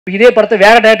இதே படத்தை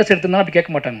வேற டைரக்டர்ஸ் எடுத்திருந்தாலும் அப்படி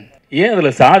கேட்க மாட்டாங்க. ஏன்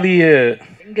அதில் சாதிய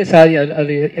எங்கே சாதி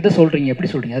அது எதை சொல்கிறீங்க, எப்படி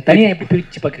சொல்கிறீங்க, அது தனியாக எப்படி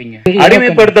பிரித்து பார்க்குறீங்க?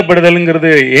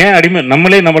 அடிமைப்படுத்தப்படுதலுங்கிறது ஏன்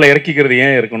நம்மளை இறக்கிக்கிறது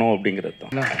ஏன் இருக்கணும் அப்படிங்கிறது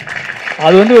தான்.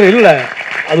 அது வந்து இல்லை,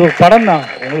 அது ஒரு படம் தான்,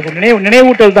 உங்களுக்கு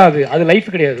நினைவூட்டல் தான். அது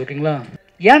லைஃப் கிடையாது. ஓகேங்களா?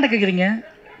 ஏன்ட்ட கேட்குறீங்க?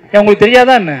 ஏன் உங்களுக்கு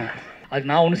தெரியாதா என்ன? அது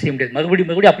நான் ஒன்றும் செய்ய முடியாது.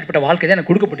 மறுபடியும் அப்படிப்பட்ட வாழ்க்கை தான்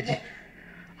எனக்கு கொடுக்கப்பட்டுச்சு.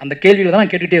 அந்த கேள்வியில் தான்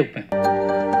நான் கேட்டுகிட்டே இருப்பேன்.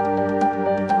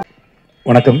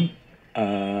 வணக்கம்.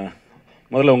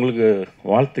 முதல்ல உங்களுக்கு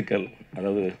வாழ்த்துக்கள்.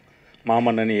 அதாவது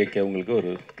மாமன்னன் இயக்கிய உங்களுக்கு ஒரு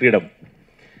ஃப்ரீடம்.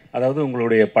 அதாவது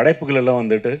உங்களுடைய படைப்புகள் எல்லாம்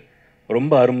வந்துட்டு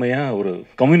ரொம்ப அருமையாக ஒரு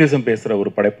கம்யூனிசம் பேசுகிற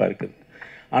ஒரு படைப்பாக இருக்குது.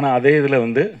 ஆனால் அதே இதில்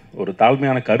வந்து ஒரு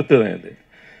தாழ்மையான கருத்து தான் இது.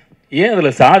 ஏன்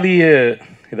அதில் சாதிய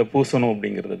இதை பூசணும்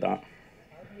அப்படிங்கிறது தான்.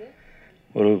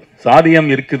 ஒரு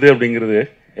சாதியம் இருக்குது அப்படிங்கிறது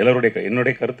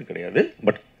என்னுடைய கருத்து கிடையாது.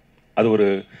 பட் அது ஒரு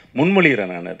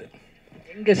முன்மொழிகிறேன் நான். அது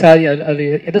எங்கே சாதி அது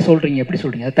எதை சொல்கிறீங்க, எப்படி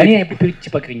சொல்கிறீங்க, அது தனியாக எப்படி பிரித்து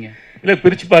பார்க்குறீங்க? இல்லை,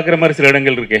 பிரித்து பார்க்குற மாதிரி சில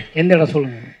இடங்கள் இருக்கே. எந்த இடம்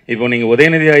சொல்லுங்கள். இப்போ நீங்கள்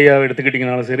உதயநிதி ஐயா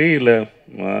எடுத்துக்கிட்டிங்கனாலும் சரி, இல்லை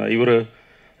இவர்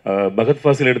பகத்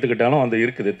ஃபாசில் எடுத்துக்கிட்டாலும் அந்த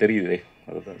இருக்குது, தெரியுது.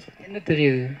 அதுதான் என்ன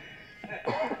தெரியுது?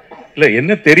 இல்லை,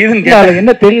 என்ன தெரியுதுன்னு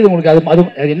என்ன தெரியுது உங்களுக்கு?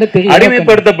 அது என்ன தெரியுது?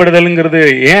 அடிமைப்படுத்தப்படுதலுங்கிறது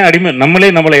ஏன்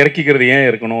நம்மளை இறக்கிக்கிறது ஏன்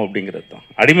இருக்கணும் அப்படிங்கிறது தான்.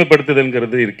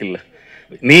 அடிமைப்படுத்துதல்ங்கிறது இருக்குல்ல,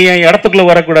 நீ என் இடத்துக்குள்ளே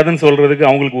வரக்கூடாதுன்னு சொல்கிறதுக்கு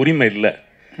அவங்களுக்கு உரிமை இல்லை.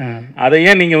 அதை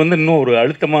ஏன் நீங்கள் வந்து இன்னும் ஒரு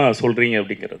அழுத்தமாக சொல்கிறீங்க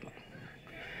அப்படிங்கிறது தான்.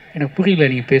 எனக்கு புரியல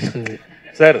நீங்கள் பேசுகிறது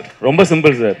சார். ரொம்ப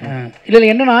சிம்பிள் சார். இல்லை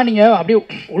என்னன்னா, நீங்கள் அப்படியே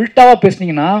உல்ட்டாவாக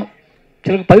பேசுனீங்கன்னா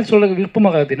சிலருக்கு பதில் சொல்ல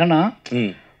விருப்பமாகாது. என்னன்னா,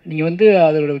 நீங்கள் வந்து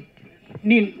அதோட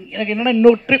எனக்கு என்னென்னா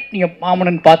இன்னொரு ட்ரிப் நீங்கள்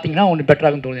மாமன்னன் பார்த்தீங்கன்னா ஒன்று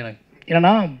பெட்டராகுன்னு தோணுது எனக்கு.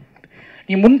 என்னன்னா,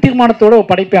 நீங்கள் முன் தீர்மானத்தோட ஒரு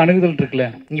படைப்பை அணுகுதல் இருக்குல்ல.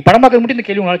 நீங்கள் படம் பார்க்க மட்டும் இந்த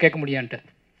கேள்வி உங்களால் கேட்க முடியான்ட்டு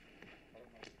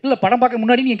இல்லை, படம் பார்க்க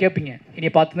முன்னாடி நீங்கள் கேட்பீங்க,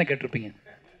 என்னை பார்த்து தான் கேட்டிருப்பீங்க.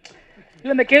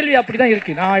 இல்லை, இந்த கேள்வி அப்படி தான்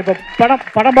இருக்குது. நான் இப்போ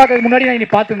படம் பார்க்க முன்னாடி நான் என்னை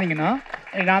பார்த்துருந்தீங்கன்னா,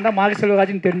 நான் தான் மாரி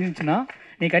செல்வராஜ்னு தெரிஞ்சிருந்துச்சுன்னா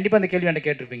நீங்கள் கண்டிப்பாக அந்த கேள்வி என்கிட்ட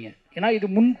கேட்டிருப்பீங்க. ஏன்னா இது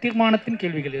முன் தீர்மானத்தின்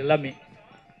கேள்விகள் எல்லாமே.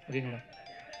 ஓகேங்களா?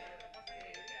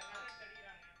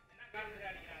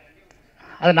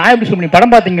 அதை நான் எப்படி சொல்ல முடியும்?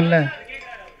 படம் பார்த்தீங்கல்ல.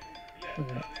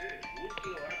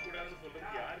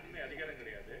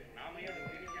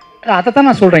 அதைத்தான்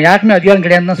நான் சொல்கிறேன், யாருக்குமே அதிகாரம்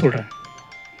கிடையாதுன்னு தான் சொல்கிறேன்.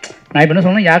 நான் இப்போ என்ன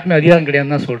சொல்கிறேன், யாருக்குமே அதிகாரம்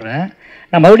கிடையாதுன்னு தான் சொல்கிறேன்.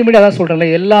 நான் மறுபடியும் அதான் சொல்கிறேன்ல,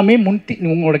 எல்லாமே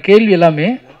உங்களோட கேள்வி எல்லாமே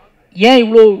ஏன்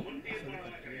இவ்வளோ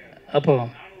அப்போ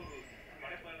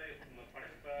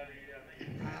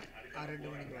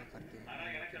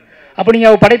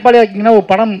நீங்கள் படைப்பாளியாக இருக்கீங்கன்னா, ஒரு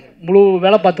படம் இவ்வளோ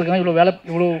வேலை பார்த்துருக்காங்க,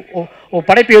 இவ்வளோ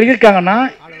படைப்பு எழுதியிருக்காங்கன்னா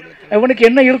இவனுக்கு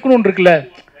என்ன இருக்கணும்னு இருக்குல்ல,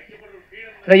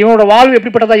 இவனோட வாழ்வு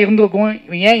எப்படிப்பட்டதாக இருந்திருக்கும்,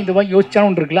 இவன் ஏன் இந்த மாதிரி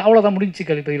யோசிச்சானு இருக்குல்ல, அவ்வளோதான் முடிஞ்சு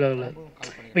கேள்வி. தெரியல,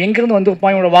 இப்போ எங்கேருந்து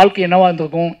வந்திருப்பான், இவனோட வாழ்க்கை என்னவா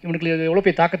இருந்திருக்கும், இவனுக்கு எவ்வளோ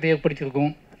பெரிய தாக்கத்தை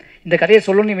ஏற்படுத்தியிருக்கும், இந்த கதையை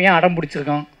சொல்லணும் இவன் ஏன் அடம்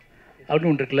பிடிச்சிருக்கான்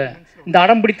அப்படின்னு ஒன்று இருக்குல்ல, இந்த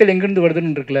அடம் பிடித்தல் எங்கேருந்து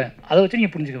வருதுன்னு இருக்குல்ல, அதை வச்சு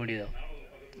நீங்கள் புரிஞ்சுக்க வேண்டியதா.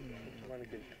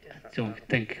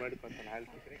 Thank you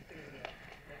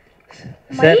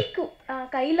sir.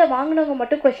 கையில் வாங்கினவங்க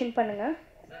மட்டும் கொஸ்டின் பண்ணுங்க.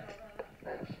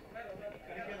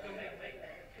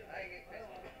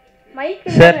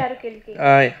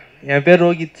 என் பேர்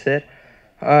ரோஹித் சார்.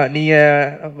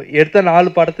 நீங்கள் எடுத்த 4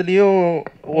 படத்துலேயும்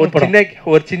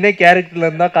ஒரு சின்ன கேரக்டர்ல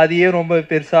இருந்தால் கதையே ரொம்ப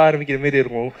பெருசாக ஆரம்பிக்கிற மாரி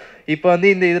இருக்கும். இப்போ வந்து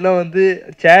இந்த இதில் வந்து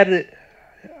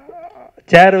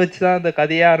சேரை வச்சு தான் அந்த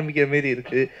கதையே ஆரம்பிக்கிற மாரி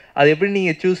இருக்குது. அது எப்படி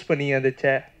நீங்கள் சூஸ் பண்ணீங்க அந்த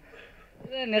சேர்?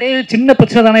 நிறைய சின்ன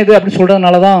பிரச்சனை தானே இது அப்படி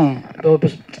சொல்கிறதுனால தான்.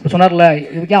 இப்போ சொன்னார்ல,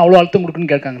 இதுக்கே அவ்வளோ அழுத்தம்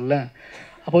கொடுக்குன்னு கேட்காங்கல்ல.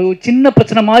 அப்போ சின்ன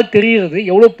பிரச்சனை மாதிரி தெரிகிறது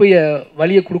எவ்வளோ பெரிய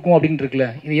வழியை கொடுக்கும் அப்படின்னு இருக்குல்ல.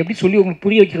 இது எப்படி சொல்லி உங்களுக்கு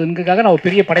புரிய வைக்கிறதுக்காக நான் ஒரு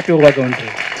பெரிய படைப்பை உருவாக்க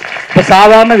வேண்டியது. இப்போ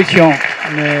சாதாரண விஷயம்,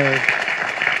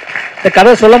 இந்த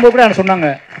கதை சொல்லும்போது கூட எனக்கு சொன்னாங்க,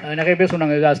 நிறைய பேர்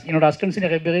சொன்னாங்க, என்னோடய அசிஸ்டன்ஸு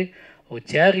நிறைய பேர் ஒரு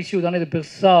சேர் இஷ்யூ தானே, இது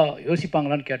பெருசாக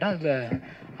யோசிப்பாங்களான்னு கேட்டேன். அதில்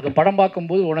அதை படம்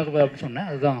பார்க்கும்போது உனக்கு அப்படி சொன்னேன்.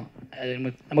 அதுதான் அது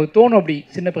நமக்கு தோணும், அப்படி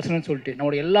சின்ன பிரச்சனைன்னு சொல்லிட்டு.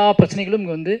 நம்மளோட எல்லா பிரச்சனைகளும்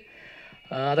இங்கே வந்து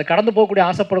அதை கடந்து போகக்கூடிய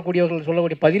ஆசைப்படக்கூடியவர்கள்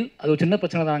சொல்லக்கூடிய பதில் அது ஒரு சின்ன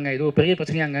பிரச்சனை தாங்க, இது ஒரு பெரிய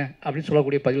பிரச்சனையாங்க அப்படின்னு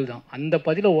சொல்லக்கூடிய பதில் தான். அந்த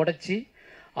பதிலை உடச்சி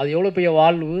அது எவ்வளோ பெரிய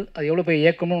வாழ்வு, அது எவ்வளோ பெரிய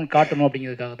இயக்கம்னு காட்டணும்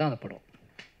அப்படிங்கிறதுக்காக தான் அந்த படம்.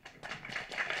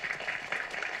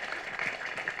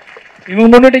 இவங்க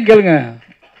முன்னாடியும் கேளுங்க,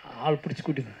 ஆள் பிடிச்சி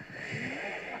கூட்டுங்க.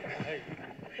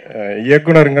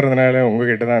 இயக்குனருங்கிறதுனால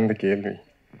உங்ககிட்ட தான் இந்த கேள்வி.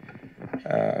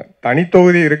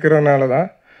 தனித்தொகுதி இருக்கிறதுனால தான்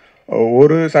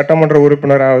ஒரு சட்டமன்ற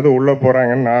உறுப்பினராவது உள்ளே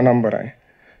போகிறாங்கன்னு நான் நம்புகிறேன்.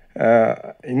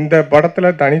 இந்த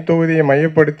படத்தில் தனித்தொகுதியை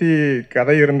மையப்படுத்தி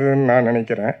கதை இருந்ததுன்னு நான்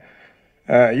நினைக்கிறேன்.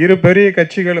 இரு பெரிய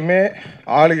கட்சிகளுமே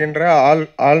ஆளுகின்ற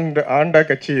ஆண்ட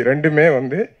கட்சி ரெண்டுமே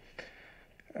வந்து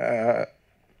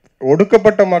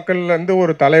ஒடுக்கப்பட்ட மக்கள்லேருந்து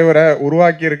ஒரு தலைவரை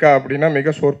உருவாக்கியிருக்கா அப்படின்னா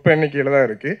மிக சொற்ப எண்ணிக்கையில் தான்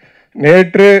இருக்குது.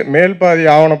 நேற்று மேல்பாதி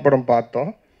ஆவணப்படம்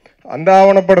பார்த்தோம். அந்த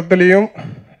ஆவணப்படத்துலேயும்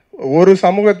ஒரு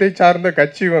சமூகத்தை சார்ந்த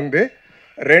கட்சி வந்து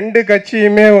ரெண்டு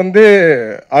கட்சியுமே வந்து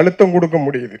அழுத்தம் கொடுக்க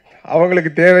முடியுது.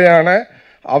 அவங்களுக்கு தேவையான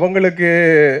அவங்களுக்கு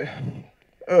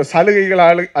சலுகைகளை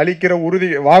அளிக்கிற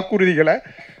வாக்குறுதிகளை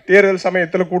தேர்தல்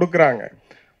சமயத்தில் கொடுக்குறாங்க.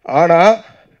 ஆனால்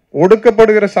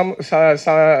ஒடுக்கப்படுகிற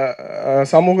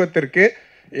சமூகத்திற்கு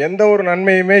எந்த ஒரு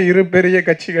நன்மையுமே இரு பெரிய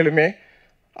கட்சிகளுமே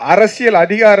அரசியல்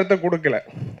அதிகாரத்தை கொடுக்கல.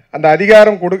 அந்த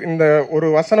அதிகாரம் இந்த ஒரு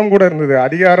வசனம் கூட இருந்தது,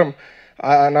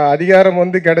 நான்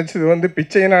அதிகாரம் கிடைச்சது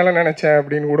பிச்சையினால நினச்சேன்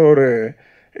அப்படின்னு கூட ஒரு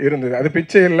இருந்தது. அது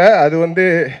பிச்சை இல்லை, அது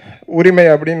உரிமை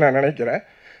அப்படின்னு நான் நினைக்கிறேன்.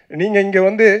 நீங்கள்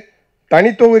இங்கே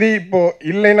தனித்தொகுதி இப்போது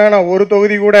இல்லைன்னா நான் ஒரு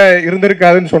தொகுதி கூட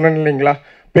இருந்திருக்காதுன்னு சொன்னேன் இல்லைங்களா?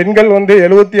 பெண்கள்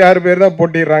 76 பேர் தான்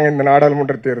போட்டிடுறாங்க இந்த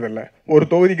நாடாளுமன்ற தேர்தலில், ஒரு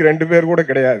தொகுதிக்கு 2 பேர் கூட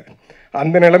கிடையாது.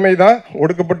 அந்த நிலைமை தான்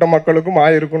ஒடுக்கப்பட்ட மக்களுக்கும்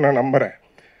ஆயிருக்கும்னு நான் நம்புகிறேன்.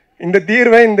 இந்த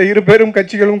தீர்வை இந்த இரு பெரும்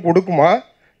கட்சிகளும் கொடுக்குமா,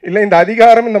 இல்லை இந்த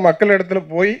அதிகாரம் இந்த மக்கள் இடத்துல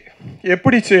போய்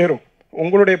எப்படி சேரும்?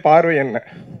 உங்களுடைய பார்வை என்ன?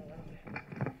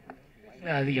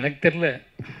 அது எனக்கு தெரியல.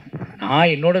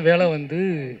 நான் என்னோட வேலை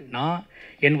நான்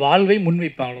என் வாழ்வை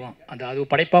முன்வைப்பேன், அவ்வளோதான். அது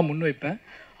படைப்பாக முன்வைப்பேன்.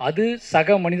 அது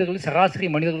சக மனிதர்கள், சராசரி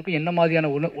மனிதர்களுக்கும் என்ன மாதிரியான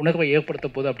உணர்வை ஏற்படுத்த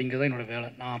போகுது அப்படிங்கிறது என்னோடய வேலை.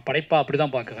 நான் படைப்பாக அப்படி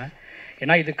தான் பார்க்குறேன்.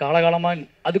 ஏன்னா இது காலகாலமாக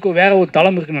அதுக்கு வேறு ஒரு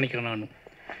தளம் இருக்குதுன்னு நினைக்கிறேன். நான்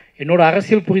என்னோடய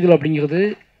அரசியல் புரிதல் அப்படிங்கிறது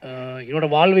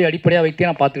என்னோடய வாழ்வை அடிப்படையாக வைத்தே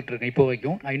நான் பார்த்துக்கிட்டு இருக்கேன் இப்போ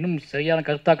வரைக்கும். நான் இன்னும் சரியான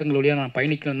கருத்தாக்கங்கள் வழியாக நான்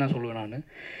பயணிக்கலன்னு தான் சொல்லுவேன். நான்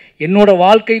என்னோடய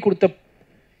வாழ்க்கை கொடுத்த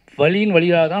வழியின்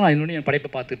வழியாக தான் நான் இன்னொன்று என் படைப்பை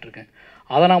பார்த்துட்ருக்கேன்.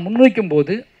 அதை நான் முன்வைக்கும்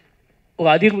போது ஒரு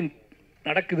அதிர்வு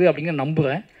நடக்குது அப்படிங்கிற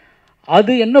நம்புகிறேன்.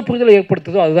 அது என்ன புரிதலை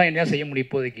ஏற்படுத்துதோ அதுதான் என்ன செய்ய முடியும்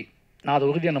இப்போதைக்கு. நான் அதை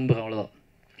உறுதியாக நம்புகிறேன், அவ்வளோதான்.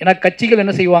 ஏன்னா கட்சிகள்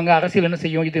என்ன செய்வாங்க, அரசியல் என்ன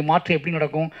செய்யும், இது மாற்றம் எப்படி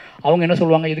நடக்கும், அவங்க என்ன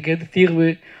சொல்லுவாங்க, இதுக்கு எது தீர்வு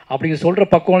அப்படிங்கிற சொல்கிற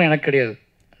பக்குவம் எனக்கு கிடையாது.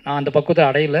 நான் அந்த பக்குவத்தை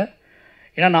அடையலை.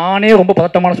 ஏன்னா நானே ரொம்ப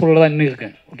பதட்டமான சூழலில் தான் இன்னும்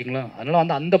இருக்கேன், ஓகேங்களா?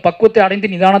 அதனால் அந்த பக்குவத்தை அடைந்து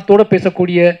நிதானத்தோடு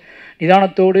பேசக்கூடிய,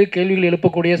 நிதானத்தோடு கேள்விகள்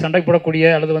எழுப்பக்கூடிய, சண்டை போடக்கூடிய,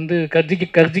 அல்லது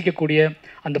கர்ஜிக்கக்கூடிய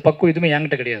அந்த பக்குவம் எதுவுமே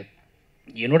என்கிட்ட கிடையாது.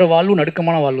 என்னோடய வாழ்வு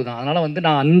நடுக்கமான வாழ்வு தான். அதனால்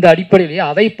நான் அந்த அடிப்படையிலேயே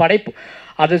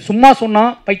அதை சும்மா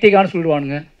சொன்னால் பைத்தியக்காரன்னு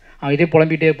சொல்லிடுவானுங்க, அவன் இதே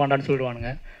புலம்பிகிட்டே இருப்பான்டான்னு சொல்லிடுவானுங்க.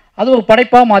 அது ஒரு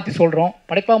படைப்பாக மாற்றி சொல்கிறோம்.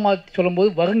 படைப்பாக மாற்றி சொல்லும்போது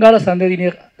வருங்கால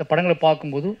சந்ததியினர் இந்த படங்களை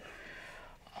பார்க்கும்போது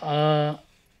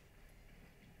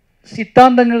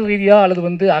சித்தாந்தங்கள் ரீதியாக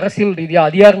அல்லது அரசியல்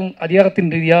ரீதியாக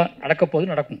அதிகாரத்தின் ரீதியாக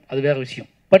நடக்கும், அது வேறு விஷயம்.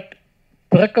 பட்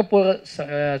பிறக்க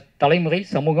போகிற தலைமுறை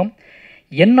சமூகம்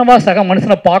என்னவா சக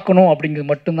மனுஷனை பார்க்கணும்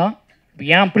அப்படிங்கிறது மட்டும்தான்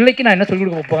என் பிள்ளைக்கு நான் என்ன சொல்லிக்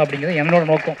கொடுக்க போகிறேன் அப்படிங்கிறது என்னோட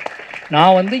நோக்கம்.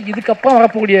 நான் இதுக்கப்புறம்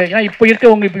வரக்கூடிய, ஏன்னா இப்போ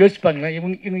இருக்கவங்க இப்போ யோசிப்பாங்க,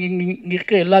 இங்கே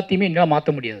இருக்க எல்லாத்தையுமே என்னால் மாற்ற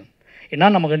முடியாது. ஏன்னா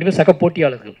நம்ம 2 பேரும் சக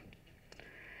போட்டியாளர்கள்.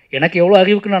 எனக்கு எவ்வளோ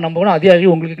அறிவுக்கு நான் நம்புவேனோ அதே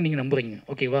அறிவு உங்களுக்கு நீங்கள் நம்புகிறீங்க,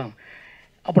 ஓகேவா?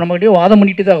 அப்போ நம்ம 2 வாதம்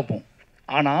பண்ணிட்டு தான் இருப்போம்.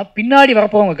 ஆனால் பின்னாடி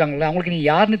வரப்போவங்க இருக்காங்களே, அவங்களுக்கு நீ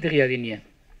யாருன்னு தெரியாது.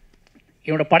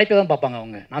 என்னோட படைப்பை தான் பார்ப்பாங்க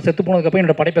அவங்க. நான் செத்து போனதுக்கப்புறம்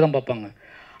என்னோடய படைப்பை தான் பார்ப்பாங்க.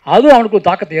 அதுவும் அவனுக்கு ஒரு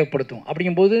தாக்கத்தை ஏற்படுத்தும்.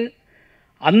 அப்படிங்கும்போது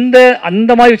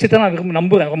அந்த மாதிரி விஷயத்த நான்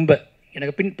நம்புகிறேன் ரொம்ப.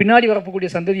 எனக்கு பின்னாடி வரப்போக்கூடிய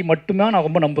சந்ததி மட்டுமே நான்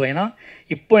ரொம்ப நம்புகிறேன். ஏன்னா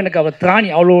இப்போ எனக்கு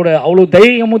அவ்வளோ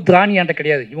தைரியமும் திராணி என்கிட்ட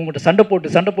கிடையாது. இவங்ககிட்ட சண்டை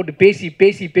போட்டு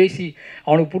பேசி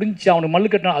அவனுக்கு பிடிச்சி அவனுக்கு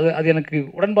மல்லு கட்டினா அது எனக்கு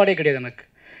உடன்பாடே கிடையாது. எனக்கு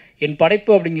என்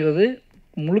படைப்பு அப்படிங்கிறது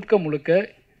முழுக்க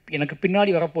எனக்கு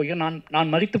பின்னாடி வரப்போகிற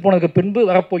நான் மரித்து போனதுக்கு பின்பு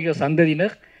வரப்போகிற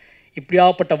சந்ததியினர்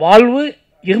இப்படியாப்பட்ட வாழ்வு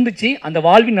இருந்துச்சு, அந்த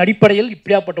வாழ்வின் அடிப்படையில்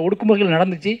இப்படியாப்பட்ட ஒடுக்குமுறைகள்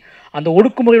நடந்துச்சு, அந்த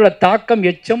ஒடுக்குமுறையோட தாக்கம்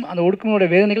எச்சம், அந்த ஒடுக்குமுறையோட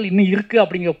வேதனைகள் இன்னும் இருக்குது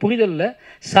அப்படிங்கிற புரிதலில்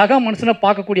சக மனுஷனை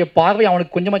பார்க்கக்கூடிய பார்வை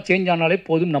அவனுக்கு கொஞ்சமாக சேஞ்ச் ஆனாலே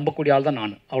போதும் நம்பக்கூடிய ஆள் தான்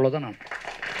நான். அவ்வளோதான் நான்.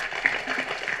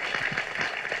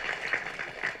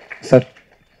 சார்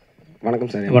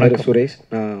வணக்கம் சார். வணக்கம் சுரேஷ்.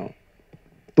 நான்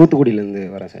தூத்துக்குடியிலேருந்து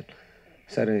வரேன் சார்.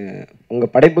 சார்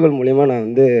உங்கள் படைப்புகள் மூலிமா நான்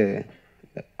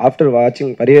ஆஃப்டர்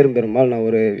வாட்சிங் பரியேறும் பெருமாள் நான்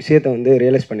ஒரு விஷயத்தை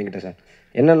ரியலைஸ் பண்ணிக்கிட்டேன் சார்.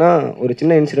 என்னென்னா ஒரு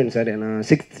சின்ன இன்சிடென்ட் சார். நான்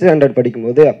 6th ஸ்டாண்டர்ட்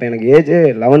படிக்கும்போது அப்போ எனக்கு ஏஜ்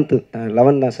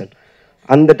 11 தான் சார்.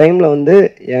 அந்த டைமில்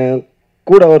என்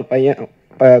கூட ஒரு பையன்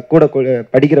கூட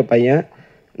படிக்கிற பையன்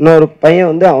இன்னொரு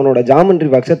பையன் அவனோட ஜாமெண்ட்ரி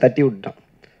பாக்ஸை தட்டி விட்டான்.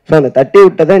 ஸோ அந்த தட்டி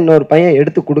விட்டதை இன்னொரு பையன்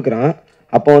எடுத்து கொடுக்குறான்.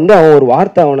 அப்போ அவன் ஒரு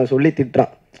வார்த்தை அவனை சொல்லி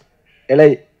திட்டுறான்.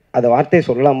 அதை வார்த்தையை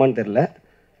சொல்லலாமான்னு தெரில,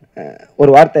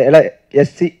 ஒரு வார்த்தை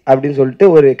எஸ்சி அப்படின்னு சொல்லிட்டு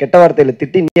ஒரு கெட்ட வார்த்தையில்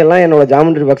திட்டி, நீ எல்லாம் என்னோட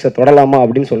ஜாமெண்ட்ரி பாக்ஸை தொடலாமா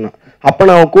அப்படின்னு சொன்னான். அப்போ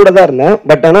நான் அவன் கூட தான் இருந்தேன்.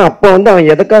 பட் ஆனால் அப்போ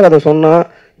அவன் எதுக்காக அதை சொன்னான்,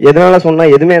 எதனால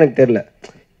சொன்னான் எதுவுமே எனக்கு தெரியல.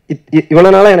 இவ்வளோ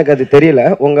நாளாக எனக்கு அது தெரியல.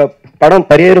 உங்கள் படம்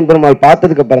பரியேறும் பெருமாள்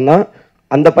பார்த்ததுக்கு அப்புறம் தான்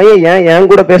அந்த பையன் ஏன்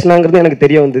கூட பேசினாங்கிறது எனக்கு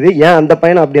தெரிய வந்தது. ஏன் அந்த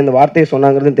பையனை அப்படி அந்த வார்த்தையை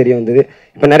சொன்னாங்கிறது தெரிய வந்தது.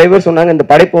 இப்போ நிறைய பேர் சொன்னாங்க இந்த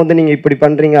படைப்பு நீங்கள் இப்படி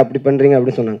பண்ணுறீங்க அப்படி பண்ணுறீங்க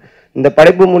அப்படின்னு சொன்னாங்க. இந்த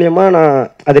படைப்பு மூலியமாக நான்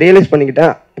அதை ரியலைஸ்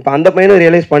பண்ணிக்கிட்டேன். இப்போ அந்த பையனும்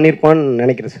ரியலைஸ் பண்ணியிருப்பான்னு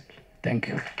நினைக்கிறேன் சார்.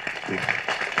 Thank you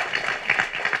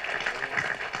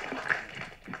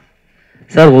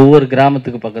sir. ஒவ்வொரு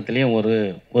கிராமத்துக்கு பக்கத்துலேயும் ஒரு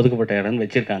ஒதுக்கப்பட்ட இடம்னு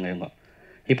வச்சுருக்காங்க இவங்க.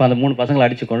 இப்போ அந்த 3 பசங்களை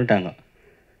அடித்து கொண்டுட்டாங்க.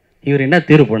 இவர் என்ன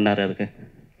தீர்வு பண்ணார் அதுக்கு?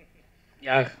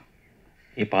 யார்?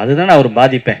 இப்போ அதுதான் நான் ஒரு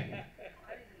பாதிப்பேன்.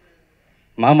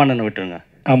 மாமன்னனை விட்டுருங்க.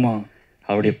 ஆமாம்.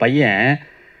 அவருடைய பையன்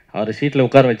அவர் சீட்டில்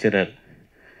உட்கார வச்சிடறாரு.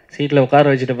 சீட்டில்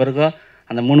உட்கார வச்சுட்ட பிறகு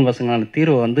அந்த 3 பசங்களான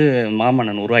தீர்வை வந்து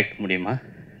மாமன்னன் உருவாக்க முடியுமா?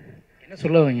 என்ன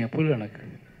சொல்ல வைங்க புரியல எனக்கு.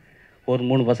 ஒரு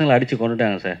 3 பசங்களை அடித்து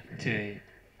கொண்டுட்டாங்க சார். சரி,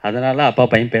 அதனால் அப்பா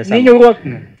பையன் பேச நீங்கள்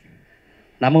உருவாக்குங்க.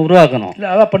 நம்ம உருவாக்கணும். இல்லை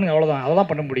அதான் பண்ணுங்க, அவ்வளோதான். அதெல்லாம்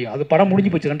பண்ண முடியும். அது படம்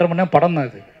முடிஞ்சு போச்சு. 2.5 மணி நேரம் படம் தான்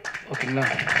அது. ஓகேங்களா?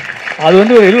 அது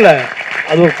வந்து இல்லை,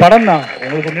 அது ஒரு படம் தான்.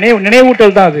 உங்களுக்கு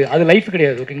நினைவூட்டல் தான் அது. அது லைஃப்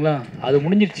கிடையாது. ஓகேங்களா? அது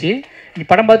முடிஞ்சிருச்சு. நீ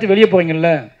படம் பார்த்து வெளியே போவீங்கல்ல,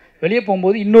 வெளியே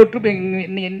போகும்போது இன்னொரு ட்ரிப்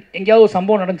எங்கேயாவது ஒரு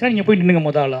சம்பவம் நடந்துச்சுன்னா நீங்கள் போய் நின்றுங்க.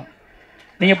 முதல்ல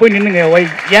நீங்கள் போய் நின்றுங்க.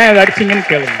 ஏன் அடிச்சிங்கன்னு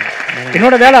கேளுங்க.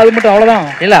 என்னோட வேலை அது மட்டும், அவ்வளோதான்.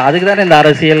 இல்லை, அதுக்கு தானே இந்த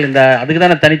அரசியல், அதுக்கு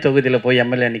தானே தனி தொகுதியில் போய்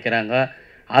எம்எல்ஏ நிற்கிறாங்க.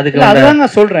 அதுக்கு அதுதான்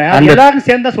நான் சொல்கிறேன். எல்லாரும்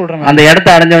சேர்ந்து தான் சொல்கிறேன். அந்த இடத்த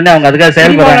அடைஞ்ச உடனே அவங்க அதுக்காக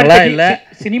செயல்படுறாங்களா? இல்லை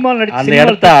சினிமாவில் நடிச்சு அந்த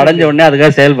இடத்த அடைஞ்ச உடனே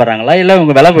அதுக்காக செயல்படுறாங்களா? இல்லை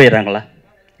இவங்க விலை போயிடுறாங்களா?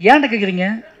 ஏன்ட்ட கேட்குறீங்க?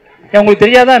 ஏன் உங்களுக்கு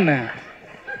தெரியாதா என்ன?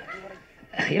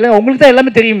 இல்லை, உங்களுக்கு தான்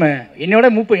எல்லாமே தெரியுமே.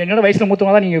 என்னோட வயசில்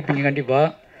மூத்தவங்க தான் நீங்கள் இருப்பீங்க. கண்டிப்பாக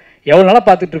எவ்வளோ நாளாக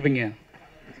பார்த்துட்டு இருப்பீங்க.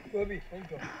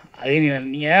 அது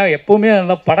நீங்கள் எப்போவுமே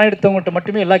நல்லா படம் எடுத்தவங்கள்ட்ட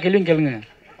மட்டுமே எல்லா கேள்வியும் கேளுங்க.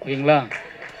 ஓகேங்களா?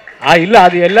 இல்லை,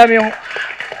 அது எல்லாமே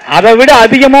அதை விட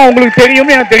அதிகமாக உங்களுக்கு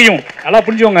தெரியும்னு எனக்கு தெரியும். நல்லா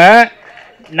புரிஞ்சுக்கோங்க.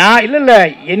 நான் இல்லை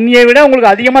என்னையை விட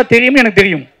உங்களுக்கு அதிகமாக தெரியும்னு எனக்கு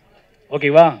தெரியும்.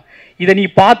 ஓகேவா? இதை நீ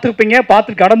பார்த்துருப்பீங்க,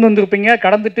 பார்த்து கடந்து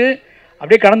கடந்துட்டு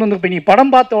அப்படியே கடந்து வந்திருப்பீங்க. நீ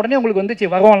படம் பார்த்த உடனே உங்களுக்கு வந்து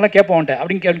சரி வருவான்லாம் கேட்போன்ட்ட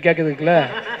அப்படின்னு கேட்குறதுக்குல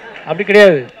அப்படி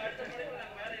கிடையாது.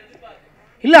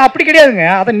 இல்லை அப்படி கிடையாதுங்க.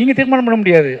 அதை நீங்கள் தீர்மானம் பண்ண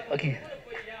முடியாது. ஓகே,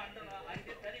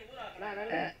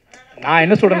 நான்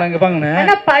என்ன சொல்றேன் இங்க பாருங்க.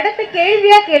 ஆனா படத்தை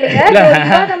கேள்வியா கேளுங்க,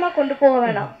 விவாதமா கொண்டு போக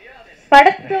வேணாம்.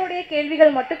 படத்தோடைய கேள்விகள்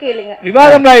மட்டும் கேளுங்க.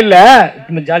 விவாதம்லாம் இல்ல,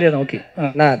 இன்னும் ஜாலியா தான். ஓகே,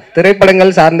 நான்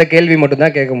திரைப்படங்கள் சார்ந்த கேள்வி மட்டும்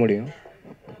தான் கேட்க முடியும்.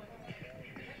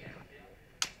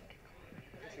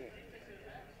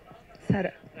 சார்,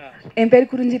 என்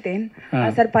பேர் குறிஞ்சித்தேன்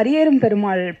சார். பரியேறும்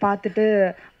பெருமாள் பார்த்துட்டு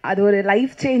அது ஒரு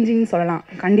லைஃப் சேஞ்சிங் சொல்லலாம்,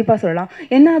 கண்டிப்பாக சொல்லலாம்.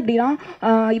 என்ன அப்படின்னா,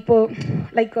 இப்போது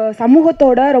லைக்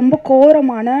சமூகத்தோட ரொம்ப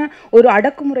கோரமான ஒரு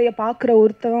அடக்குமுறையை பார்க்குற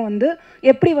ஒருத்தவன் வந்து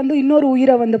எப்படி வந்து இன்னொரு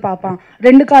உயிரை வந்து பார்ப்பான்.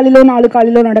 2 காலிலோ 4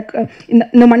 காலிலோ நடக்க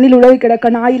இந்த மண்ணில் உழவு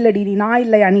கிடக்க நான் இல்லடி நீ, நான்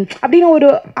இல்லையா நீ அப்படின்னு ஒரு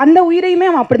அந்த உயிரையுமே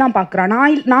அவன் அப்படி தான் பார்க்குறான்.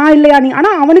 நான் இல்லையா நீ.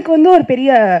 ஆனால் அவனுக்கு வந்து ஒரு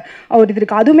பெரிய ஒரு இது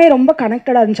இருக்குது. அதுவுமே ரொம்ப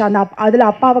கனெக்டடாக இருந்துச்சு. அதில்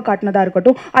அப்பாவை காட்டினதாக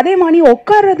இருக்கட்டும். அதே மாதிரி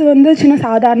உட்கார்றது வந்து சின்ன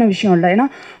சாதாரண விஷயம் இல்லை. ஏன்னா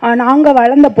நாங்கள்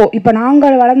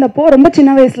வளர்ந்தப்போ ரொம்ப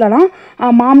சின்ன வயசுலலாம்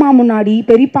மாமா முன்னாடி,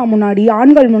 பெரியப்பா முன்னாடி,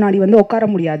 ஆண்கள் முன்னாடி வந்து உட்கார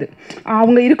முடியாது.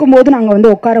 அவங்க இருக்கும்போது நாங்கள் வந்து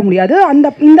உட்கார முடியாது.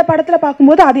 இந்த படத்தில்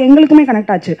பார்க்கும்போது அது எங்களுக்குமே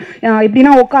கனெக்ட் ஆச்சு.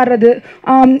 எப்படின்னா உட்கார்றது.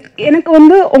 எனக்கு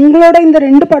வந்து உங்களோட இந்த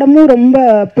 2 படமும் ரொம்ப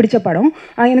பிடிச்ச படம்.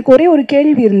 எனக்கு ஒரே ஒரு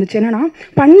கேள்வி இருந்துச்சு. என்னன்னா,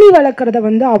 பன்னி வளர்க்குறத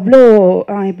வந்து அவ்வளோ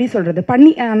எப்படி சொல்கிறது,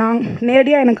 நான்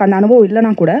நேரடியாக எனக்கு அந்த அனுபவம்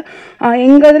இல்லைனா கூட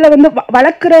எங்கள் இதில் வந்து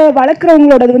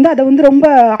வளர்க்குறவங்களோடது வந்து அதை வந்து ரொம்ப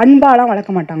அன்பாலாம்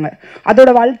வளர்க்க மாட்டாங்க.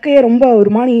 அதோட வாழ்க்கையே ரொம்ப ஒரு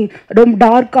மாதிரி ரொம்ப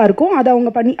டார்க்காக இருக்கும்.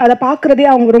 அதை பார்க்குறதே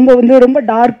அவங்க ரொம்ப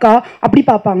டார்க்காக அப்படி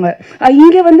பார்ப்பாங்க.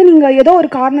 இங்கே வந்து நீங்கள் ஏதோ ஒரு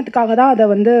காரணத்துக்காக தான் அதை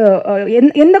வந்து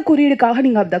எந்த குறியீடுக்காக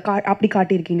நீங்கள் அப்படி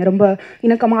காட்டியிருக்கீங்க ரொம்ப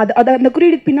இணக்கமாக. அதை அந்த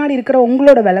குறியீடுக்கு பின்னாடி இருக்கிற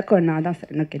உங்களோட விளக்கம் என்ன? அதான்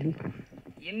சார் என்ன கேள்வி.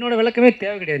 என்னோட விளக்கமே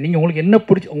தேவை கிடையாது. நீங்கள் உங்களுக்கு என்ன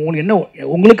உங்களுக்கு என்ன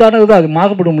உங்களுக்கானது தான், அது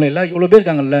மாறுபடும்ல. இல்லை இவ்வளோ பேர்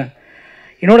இருக்காங்கல்ல.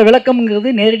 என்னோட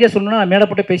விளக்கம்ங்கிறது நேரடியாக சொல்லணும்னா நான்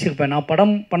மேடப்பட்டு பேசியிருப்பேன். நான்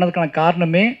படம் பண்ணதுக்கான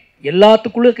காரணமே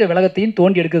எல்லாத்துக்குள்ளே இருக்க விளக்கத்தையும்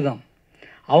தோண்டி எடுக்குது தான்.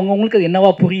 அவங்கவுங்களுக்கு அது என்னவா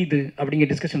புரியுது அப்படிங்கிற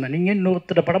டிஸ்கஷன் தான். நீங்கள்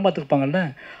இன்னொருத்தர படம் பார்த்துருப்பாங்கல்ல,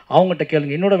 அவங்ககிட்ட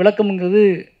கேளுங்க. என்னோட விளக்கம்ங்கிறது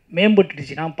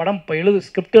மேம்பட்டுடுச்சு. நான் படம் இப்போ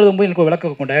ஸ்கிரிப்ட் எழுதும்போது எனக்கு ஒரு விளக்கம்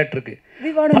இருக்கும் டேரக்டருக்கு.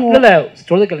 இல்லை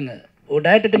சொல்ல கேளுங்க. ஒரு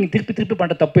டேரக்டர்கிட்ட நீங்கள் திருப்பி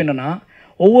பண்ணுற தப்பு என்னென்னா,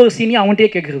 ஒவ்வொரு சீனையும்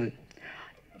அவங்கள்ட்டே கேட்குறது.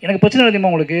 எனக்கு பிரச்சனை தெரியுமா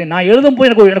உங்களுக்கு? நான் எழுதும்போது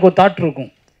எனக்கு ஒரு தாட்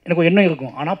இருக்கும், எனக்கு ஒரு எண்ணம்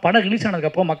இருக்கும். ஆனால் படம் ரிலீஸ்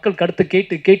ஆனதுக்கப்புறம் மக்கள் கருத்து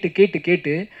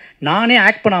கேட்டு நானே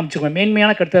ஆக்ட் பண்ண ஆரம்பிச்சிருவேன்.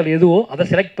 மேன்மையான கருத்து அதில் எதுவோ அதை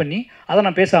செலக்ட் பண்ணி அதை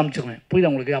நான் பேச ஆரம்பிச்சிருவேன். புரியுதா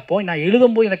உங்களுக்கு? அப்போது நான்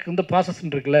எழுதும்போது எனக்கு இந்த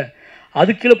ப்ராசஸ்ன்னு இருக்குல்ல,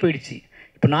 அது கீழே போயிடுச்சு.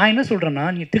 இப்போ நான் என்ன சொல்கிறேன்னா,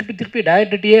 நீங்கள் திருப்பி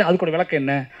டேரக்டர்கிட்டயே அதுக்கூட விளக்கம்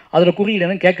என்ன, அதில்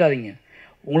குறியிலன்னு கேட்காதீங்க.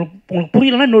 உங்களுக்கு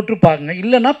புரியலன்னா இன்னொரு பாருங்க.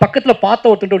 இல்லைன்னா பக்கத்தில்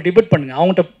பார்த்த ஒருத்தர் டிபேட் பண்ணுங்கள்,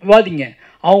 அவங்கள்ட்ட விவாதிங்க.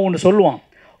 அவன் ஒன்று சொல்லுவான்.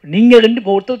 நீங்கள்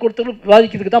ஒருத்தருக்கு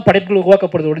விவாதிக்கிறதுக்கு தான் படைப்புகள்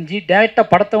உருவாக்கப்படுது ஒழிஞ்சு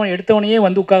டேரெக்டாக எடுத்தவனையே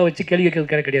வந்து உட்கார வச்சு கேள்வி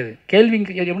கேட்கறது கிடையாது. கேள்வி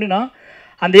எப்படின்னா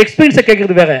அந்த எக்ஸ்பீரியன்ஸை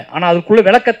கேட்குறது வேறு. ஆனால் அதுக்குள்ளே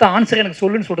விளக்கத்தை ஆன்சர் எனக்கு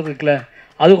சொல்லுன்னு சொல்கிறது இருக்குல்ல,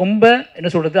 அது ரொம்ப என்ன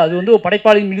சொல்கிறது, அது வந்து ஒரு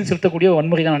படைப்பாளியின் மீது செலுத்தக்கூடிய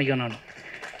வன்முறை தான் நினைக்கிறேன் நான்.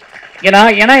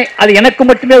 ஏன்னா அது எனக்கு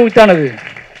மட்டுமே உரித்தானது.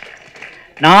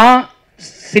 நான்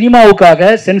சினிமாவுக்காக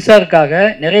சென்சாருக்காக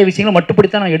நிறைய விஷயங்களை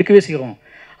மட்டுப்படுத்தான் நான் எடுக்கவே செய்கிறோம்.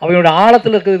 அவையோட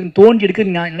ஆழத்தில் இருக்கிறது தோண்டி எடுக்க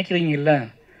நான் நினைக்கிறீங்க இல்லை,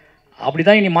 அப்படி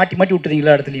தான் இனி மாட்டி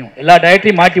விட்டுறீங்களா இடத்துலையும், எல்லா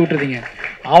டயட்லையும் மாட்டி விட்டுறீங்க.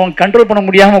 அவன் கண்ட்ரோல் பண்ண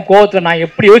முடியாமல் கோவத்தில் நான்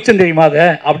எப்படி யோசிச்சேன் தெரியுமா அதை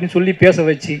அப்படின்னு சொல்லி பேச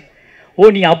வச்சு, ஓ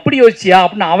நீ அப்படி யோசிச்சியா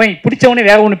அப்படின்னு அவன் பிடிச்சவனே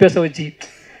வேற ஒன்று பேச வச்சு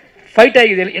ஃபைட்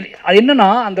ஆகிது. அது என்னென்னா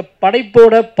அந்த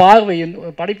படைப்போட பார்வை,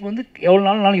 படைப்பு வந்து எவ்வளோ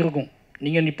நாளும் இருக்கும்.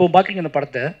 நீங்கள் இப்போ பார்க்குறீங்க அந்த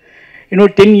படத்தை,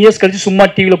 இன்னொரு 10 இயர்ஸ் கழிச்சு சும்மா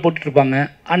டிவியில் போட்டுட்ருப்பாங்க.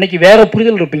 அன்றைக்கி வேறு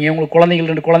புரிதல் இருப்பீங்க. உங்களுக்கு குழந்தைகள்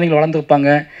 2 குழந்தைகள் வளர்ந்துருப்பாங்க.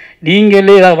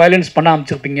 நீங்களே ஏதாவது வயலன்ஸ் பண்ண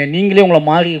ஆரம்பிச்சிருப்பீங்க. நீங்களே உங்களை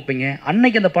மாறி இருப்பீங்க.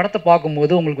 அன்னைக்கு அந்த படத்தை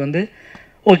பார்க்கும்போது உங்களுக்கு வந்து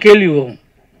ஒரு கேள்வி வரும்.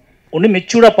 ஒன்று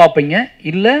மெச்சூர்டாக பார்ப்பீங்க,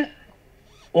 இல்லை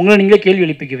உங்களை நீங்களே கேள்வி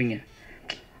எழுப்பிக்குவீங்க.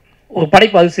 ஒரு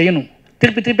படைப்பு அது செய்யணும்.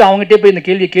 திருப்பி திருப்பி அவங்ககிட்டே போய் இந்த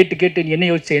கேள்வியை கேட்டு கேட்டு நீ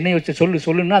என்ன யோசிச்சு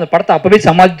சொல்லுன்னா அந்த படத்தை அப்போவே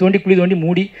சமாதி தோண்டி குழி தோண்டி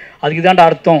மூடி அதுக்கு இதாண்டா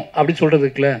அர்த்தம் அப்படின்னு சொல்கிறது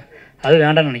இருக்குல்ல, அது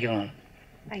வேண்டாம்னு நினைக்கிறேன் நான்.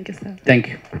 Thank you sir.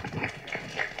 தேங்க்யூ.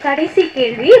 கடைசி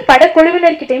கேள்வி,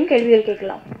 படக்குழுவினர்கிட்டையும் கேள்விகள்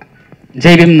கேட்கலாம்.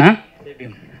 ஜெய்பீம்னா,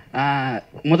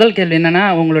 முதல் கேள்வி என்னென்னா,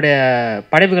 உங்களுடைய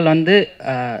படைப்புகள் வந்து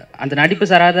அந்த நடிப்பு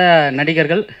சாராத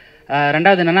நடிகர்கள்,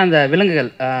 ரெண்டாவது என்னென்னா அந்த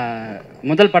விலங்குகள்,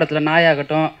 முதல் படத்தில்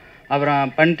நாயாகட்டும், அப்புறம்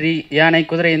பன்றி, யானை,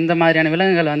 குதிரை, இந்த மாதிரியான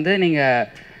விலங்குகள் வந்து நீங்கள்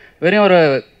வெறும் ஒரு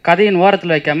கதையின்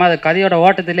ஓரத்தில் வைக்காமல் அது கதையோட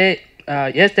ஓட்டத்திலே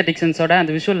ஏஸ்தட்டிக்ஸன்ஸோட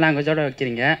அந்த விஷுவல் லாங்குவேஜோடு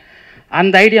வைக்கிறீங்க.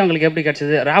 அந்த ஐடியா உங்களுக்கு எப்படி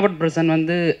கிடச்சிது? ராபர்ட் பிரசன்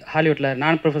வந்து ஹாலிவுட்டில்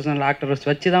நான் ப்ரொஃபஷனல் ஆக்டர்ஸ்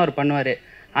வச்சு தான் அவர் பண்ணுவார்.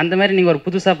 அந்த மாதிரி நீங்கள் ஒரு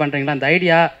புதுசாக பண்ணுறீங்களா? அந்த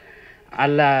ஐடியா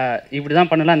அல்ல இப்படி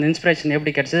தான் பண்ணலாம், அந்த இன்ஸ்பிரேஷன்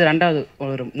எப்படி கிடச்சிது? ரெண்டாவது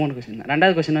ஒரு 3 கொஸ்டின்.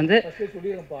 ரெண்டாவது கொஸ்டின் வந்து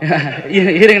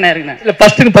இருங்கண்ணா இல்லை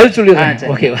ஃபஸ்ட்டுக்கு பதில் சொல்லிடுறேன்.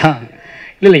 ஓகேவா?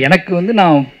 இல்லை எனக்கு வந்து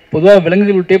நான் பொதுவாக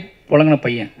விலங்குகள் விட்டே புழங்கின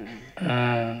பையன்.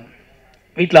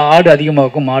 வீட்டில் ஆடு அதிகமாக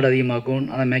இருக்கும், மாடு அதிகமாக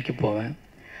இருக்கும், அதை மேய்க்க போவேன்.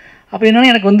 அப்போ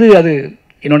என்னென்னா எனக்கு வந்து அது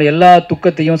என்னோடய எல்லா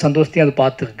துக்கத்தையும் சந்தோஷத்தையும் அது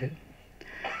பார்த்துருக்கு.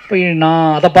 இப்போ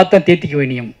நான் அதை பார்த்து தான் தேத்திக்க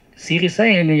வேண்டியம்.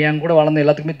 சீரியஸாக என் கூட வளர்ந்த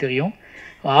எல்லாத்துக்குமே தெரியும்,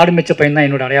 ஆடு மேய்ச்ச பையன் தான்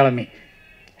என்னோடய அடையாளமே.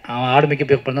 அவன் ஆடு மேய்க்க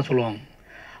பேர் தான் சொல்லுவாங்க.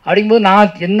 அப்படிங்கும்போது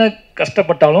நான் என்ன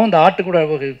கஷ்டப்பட்டாலும் அந்த ஆட்டு கூட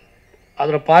ஒரு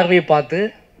அதோட பார்வையை பார்த்து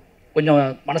கொஞ்சம்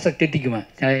மனசை தேத்திக்குவேன்.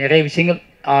 நிறைய விஷயங்கள்,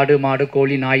 ஆடு மாடு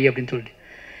கோழி நாய் அப்படின்னு சொல்லிட்டு.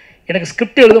 எனக்கு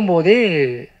ஸ்கிரிப்ட் எழுதும்போதே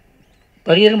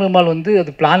பரியரும் பெருமாள் வந்து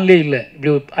அது பிளான்லேயே இல்லை, இப்படி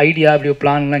ஒரு ஐடியா இப்படி ஒரு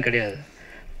பிளான்லாம் கிடையாது.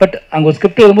 பட் அங்கே ஒரு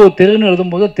ஸ்கிரிப்ட் எழுதும்போது தெருன்னு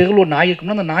எழுதும்போது தெருவில் ஒரு நாய்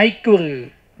இருக்குன்னா அந்த நாய்க்கு ஒரு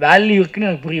வேல்யூ இருக்குன்னு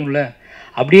எனக்கு புரியும்ல.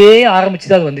 அப்படியே ஆரம்பித்து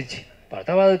தான் அது வந்துச்சு.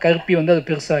 பார்த்தா அது கருப்பி வந்து அது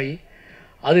பெருசாகி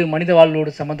அது மனித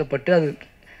வாழ்வோடு சம்மந்தப்பட்டு அது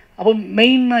அப்போ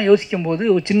மெயினாக யோசிக்கும் போது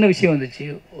ஒரு சின்ன விஷயம் வந்துச்சு.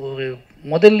 ஒரு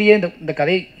முதல்லையே இந்த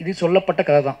கதை இது சொல்லப்பட்ட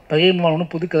கதை தான், பரியரும்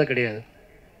ஒன்றும் புது கதை கிடையாது.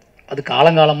 அது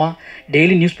காலங்காலமாக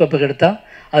டெய்லி நியூஸ் பேப்பர் எடுத்தால்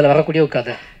அதில் வரக்கூடிய ஒரு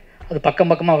கதை, அது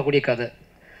பக்கமாக வரக்கூடிய கதை.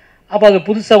 அப்போ அது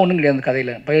புதுசாக ஒன்றும் கிடையாது. அந்த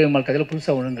கதையில் பரியரும் கதையில்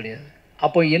புதுசாக ஒன்றும் கிடையாது.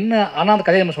 அப்போ என்ன, ஆனால் அந்த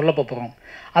கதையை நம்ம சொல்ல போகிறோம்.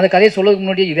 அந்த கதையை சொல்லதுக்கு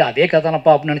முன்னாடியே இது அதே கதை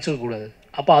தானப்பா அப்படின்னு நினச்சிக்கக்கூடாது.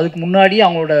 அப்போ அதுக்கு முன்னாடியே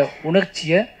அவங்களோட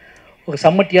உணர்ச்சியை ஒரு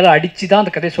சம்மட்டியால் அடித்து தான்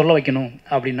அந்த கதையை சொல்ல வைக்கணும்.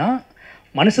 அப்படின்னா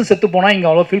மனுஷன் செத்து போனால் இங்கே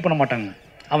அவ்வளோ ஃபீல் பண்ண மாட்டாங்க.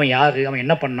 அவன் யார், அவன்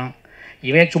என்ன பண்ணான்,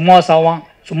 இவன் சும்மா சாவான்,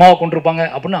 சும்மாவை கொண்டிருப்பாங்க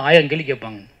அப்படின்னு 1000 கேள்வி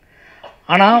கேட்பாங்க.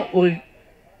 ஆனால் ஒரு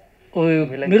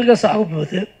மிருகம்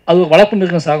சாகும்போது, அது ஒரு வளர்ப்பு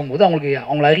மிருகம் சாகும்போது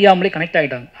அவங்கள அறியாமலே கனெக்ட்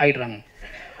ஆகிடுறாங்க.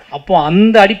 அப்போ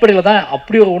அந்த அடிப்படையில் தான்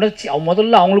அப்படி ஒரு உணர்ச்சி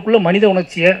முதல்ல அவங்களுக்குள்ள மனித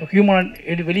உணர்ச்சியை ஹியூமன்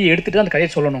வெளியே எடுத்துகிட்டு அந்த கதையை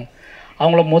சொல்லணும்.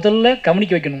 அவங்கள முதல்ல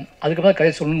கவனிக்க வைக்கணும், அதுக்கப்புறம்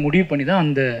கதையை சொல்லணும்னு முடிவு பண்ணி தான்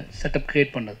அந்த செட்டப்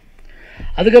க்ரியேட் பண்ணது.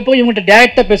 அதுக்கப்புறம் இவங்கள்ட்ட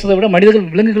டேரெக்டாக பேசுறதை விட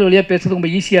மனிதர்கள் விலங்குகள் வழியாக பேசுறது ரொம்ப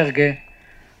ஈஸியாக இருக்குது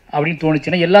அப்படின்னு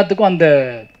தோணுச்சுன்னா எல்லாத்துக்கும் அந்த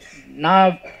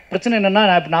நான் பிரச்சனை என்னென்னா,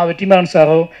 நான் வெற்றிமாறன்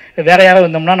சாரோ வேறு யாரோ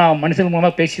வந்தோம்னா நான் மனுஷன்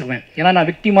மூலமாக பேசிடுவேன். ஏன்னா நான்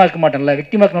விக்டிமாக இருக்க மாட்டேன்ல,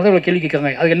 விக்டிமாக இருக்கனால தான் இவ்வளோ கேள்வி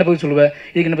கேட்குறாங்க, அதுக்கு என்ன பதில் சொல்லுவேன்,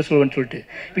 இதுக்கு என்ன பதில் சொல்லுவேன்னு சொல்லிட்டு.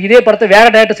 இப்போ இதே படத்தை வேறு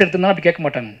டேரக்டர்ஸ் எடுத்திருந்தாலும் அப்படி கேட்க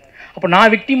மாட்டாங்க. அப்போ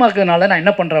நான் விக்டிமாக இருக்கிறதுனால நான்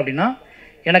என்ன பண்ணுறேன் அப்படின்னா,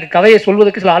 எனக்கு கதையை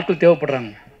சொல்வதற்கு சில ஆட்கள்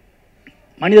தேவைப்படுறாங்க.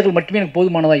 மனிதர்கள் மட்டுமே எனக்கு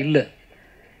போதுமானதாக இல்லை.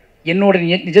 என்னோட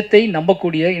நிஜத்தை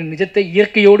நம்பக்கூடிய, என் நிஜத்தை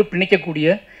இயற்கையோடு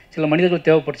பிணைக்கக்கூடிய சில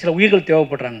மனிதர்கள் சில உயிர்கள்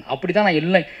தேவைப்படுறாங்க. அப்படி தான் நான்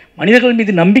எல்லாம் மனிதர்கள்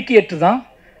மீது நம்பிக்கையற்று தான்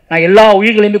நான் எல்லா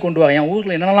உயிர்களையுமே கொண்டு வரேன். என்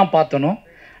ஊரில் என்னென்னலாம் பார்த்தனோ,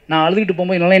 நான் அழுதுகிட்டு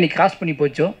போகும்போது என்னெல்லாம் என்னை கிராஸ் பண்ணி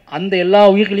போச்சோ, அந்த எல்லா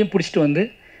உயிர்களையும் பிடிச்சிட்டு வந்து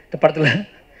இந்த படத்தில்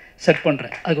செட்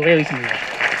பண்ணுறேன். அதுக்கு ஒரே விஷயம்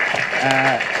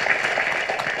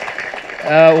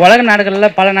உலக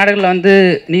நாடுகளில் பல நாடுகளில் வந்து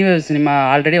நியூ சினிமா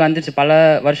ஆல்ரெடி வந்துருச்சு, பல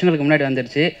வருஷங்களுக்கு முன்னாடி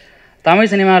வந்துருச்சு.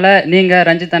 தமிழ் சினிமாவில் நீங்கள்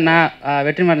ரஞ்சித் அண்ணா,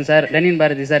 Vetrimaaran sir, Lenin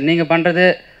Bharathi sir, நீங்கள் பண்ணுறது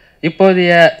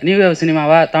இப்போதைய நியூ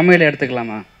சினிமாவா தமிழில்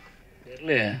எடுத்துக்கலாமா?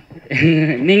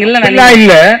 நீங்களாம்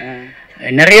இல்லை,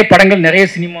 நிறைய படங்கள் நிறைய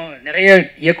சினிமா நிறைய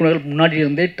இயக்குநர்கள் முன்னாடி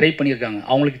இருந்தே ட்ரை பண்ணியிருக்காங்க.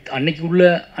 அவங்களுக்கு அன்னைக்கு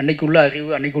உள்ள அறிவு,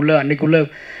 அன்னைக்குள்ள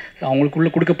அவங்களுக்குள்ள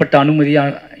கொடுக்கப்பட்ட அனுமதி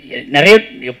நிறைய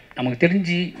நமக்கு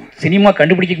தெரிஞ்சு சினிமா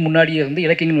கண்டுபிடிக்க முன்னாடியே இருந்து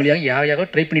இலக்கியங்கள் வழியாக யாரோ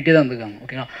ட்ரை பண்ணிகிட்டே தான் இருந்திருக்காங்க.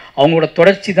 ஓகேங்களா? அவங்களோட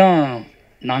தொடர்ச்சி தான்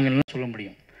நாங்கள் சொல்ல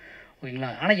முடியும்.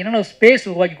 ஓகேங்களா? ஆனால் என்னென்ன ஸ்பேஸ்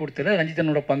உருவாக்கி கொடுத்தது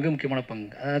ரஞ்சித்தனோட பங்கு முக்கியமான பங்கு.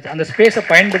 அந்த ஸ்பேஸை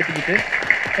பயன்படுத்திக்கிட்டு,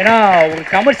 ஏன்னா ஒரு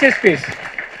கமர்ஷியல் ஸ்பேஸ்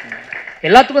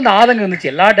எல்லாத்துக்கும் அந்த ஆதங்கம்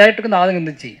இருந்துச்சு, எல்லா டேரக்டருக்கும் அந்த ஆதங்கம்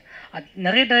இருந்துச்சு.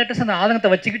 நிறைய டேரக்டர்ஸ் அந்த ஆதங்கத்தை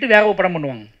வச்சுக்கிட்டு வேற ஒரு படம்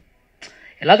பண்ணுவாங்க.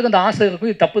 எல்லாத்துக்கும் அந்த ஆசை இருக்கும்,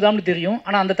 இது தப்பு தான்னு தெரியும்,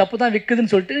 ஆனால் அந்த தப்பு தான்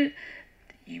விற்குதுன்னு சொல்லிட்டு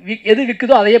எது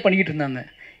விற்குதோ அதையே பண்ணிக்கிட்டு இருந்தாங்க.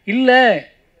 இல்லை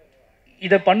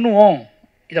இதை பண்ணுவோம்,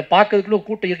 இதை பார்க்கறதுக்குள்ள ஒரு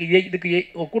கூட்டம் இருக்குது, இதுக்கு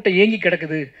ஒரு கூட்டம் ஏங்கி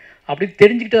கிடக்குது அப்படின்னு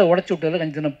தெரிஞ்சுக்கிட்டு அதை உடச்சி விட்டதில்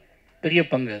கொஞ்சம் பெரிய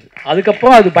பங்கு அது.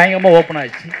 அதுக்கப்புறம் அது பயங்கரமாக ஓப்பன்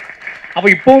ஆகிடுச்சு. அப்போ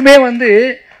இப்போவுமே வந்து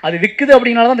அது விற்குது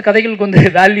அப்படின்னால தான் அந்த கதைகளுக்கு வந்து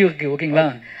வேல்யூ இருக்குது. ஓகேங்களா?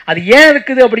 அது ஏன்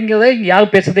விற்குது அப்படிங்கிறத இங்கே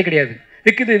யாரும் பேசுறதே கிடையாது.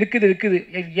 விற்குது விற்குது விற்குது,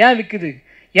 ஏன் விற்குது,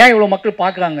 ஏன் இவ்வளோ மக்கள்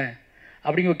பார்க்குறாங்க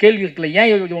அப்படிங்கிற கேள்வி இருக்குல்ல. ஏன்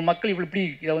இவ்வளோ மக்கள் இப்படி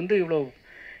இதை வந்து இவ்வளோ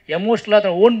எமோஷ்னலாக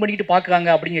அதை ஓன் பண்ணிக்கிட்டு பார்க்குறாங்க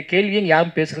அப்படிங்கிற கேள்வியை இங்கே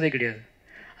யாரும் பேசுகிறதே கிடையாது.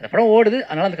 அந்த படம் ஓடுது,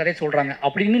 அதனால் அந்த கதையை சொல்கிறாங்க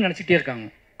அப்படின்னு நினச்சிட்டே இருக்காங்க.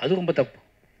 அது ரொம்ப தப்பு.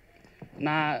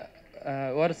 நான்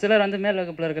ஒரு சிலர் வந்து மேல்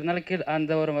வகுப்பில் இருக்கிறதுனால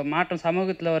அந்த ஒரு மாற்றம்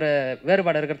சமூகத்தில் ஒரு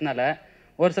வேறுபாடு இருக்கிறதுனால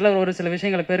ஒரு சிலர் ஒரு சில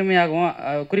விஷயங்களை பெருமையாகவும்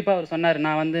குறிப்பாக அவர் சொன்னார்.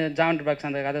 நான் வந்து ஜாமெண்ட்ரி பாக்ஸ்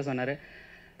அந்த கதை சொன்னார்.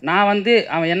 நான் வந்து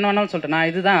அவன் என்ன வேணாலும் சொல்லிட்டேன்.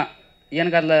 நான் இதுதான்,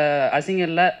 எனக்கு அதில் அசிங்கம்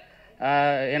இல்லை,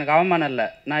 எனக்கு அவமானம் இல்லை.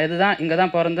 நான் இதுதான், இங்கே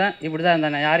தான் பிறந்தேன், இப்படி தான்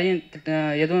இருந்தேன். நான் யாரையும்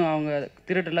எதுவும் அவங்க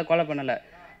திருட்டில் கொலை பண்ணலை.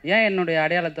 ஏன் என்னுடைய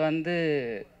அடையாளத்தை வந்து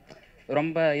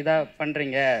ரொம்ப இதாக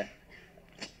பண்ணுறீங்க,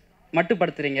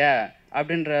 மட்டுப்படுத்துறீங்க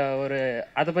அப்படின்ற ஒரு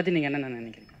அதை பற்றி நீங்கள் என்ன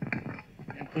நினைக்கிறீங்க?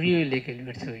 புரியவில்லை கேள்வி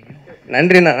படிச்சு வைக்கும்.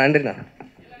 நன்றிண்ணா, நன்றிண்ணா.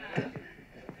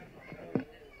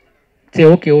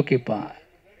 சரி, ஓகேப்பா.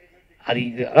 அது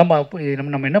இது ஆமாம்.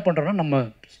 நம்ம என்ன பண்ணுறோன்னா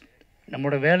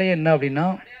நம்மளோட வேலையே என்ன அப்படின்னா,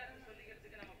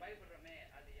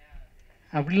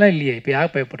 அப்படிலாம் இல்லையே. இப்போ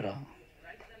யார் பயப்படுறா?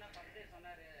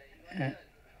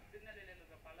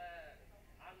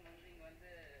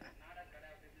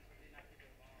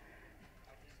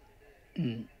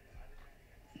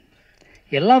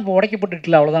 எல்லாம் இப்போ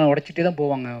உடைக்கப்பட்டுட்டுல, அவ்வளோதான். உடைச்சிட்டே தான்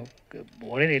போவாங்க.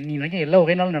 ஒரே நீ நினைக்க எல்லாம்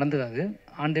ஒரே நாள் நடந்துக்காது,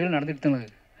 ஆண்டுகள் நடந்துட்டு தான்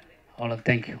இருக்குது. அவ்வளோ.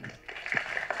 தேங்க்யூ.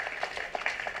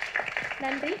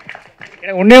 நன்றி.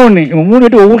 எனக்கு ஒன்றே ஒன்று, இவங்க 3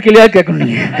 பேட்டு ஒவ்வொரு கேள்வியாக கேட்கணும்.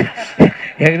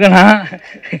 நீங்கள் எதுனா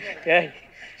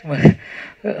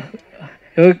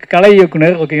கலை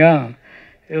இயக்குனர், ஓகேங்களா,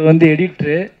 இவர் வந்து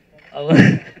எடிட்ரு, அவர்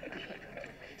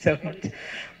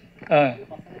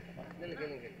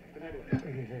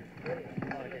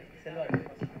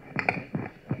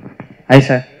ஹாய்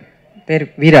சார், பேர்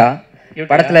வீரா.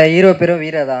 படத்தில் ஹீரோ பேரும்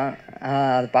வீரா தான்.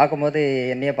 அது பார்க்கும்போது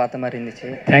என்னையே பார்த்த மாதிரி இருந்துச்சு.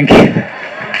 தேங்க்யூ.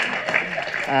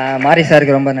 மாரி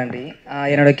சாருக்கு ரொம்ப நன்றி.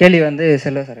 என்னோடய கேள்வி வந்து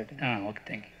செல்வ சார். Okay,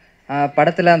 thank you.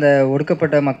 படத்தில் அந்த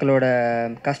ஒடுக்கப்பட்ட மக்களோட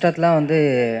கஷ்டத்தெலாம் வந்து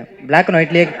பிளாக் அண்ட்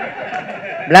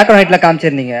ஒயிட்டில்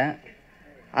காமிச்சிருந்தீங்க.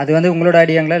 அது வந்து உங்களோட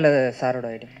ஐடியாங்களா இல்லை சாரோட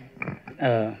ஐடியா?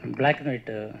 பிளாக் அண்ட்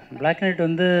ஒயிட்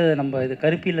வந்து நம்ம இது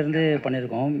கருப்பியிலேருந்து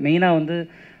பண்ணியிருக்கோம். மெயினாக வந்து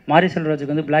மாரி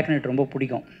செல்வராஜுக்கு வந்து பிளாக் அண்ட் ஒயிட் ரொம்ப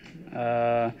பிடிக்கும்.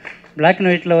 பிளாக் அண்ட்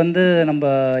ஒயிட்டில் வந்து நம்ம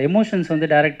எமோஷன்ஸ் வந்து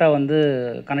டைரெக்டாக வந்து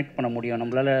கனெக்ட் பண்ண முடியும்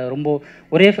நம்மளால். ரொம்ப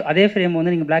அதே ஃப்ரேம்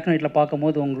வந்து நீங்கள் பிளாக் அண்ட் ஒயிட்டில்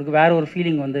பார்க்கும்போது உங்களுக்கு வேறு ஒரு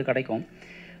ஃபீலிங் வந்து கிடைக்கும்.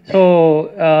 ஸோ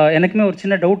எனக்குமே ஒரு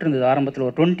சின்ன டவுட் இருந்தது ஆரம்பத்தில்.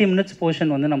 ஒரு 20 minutes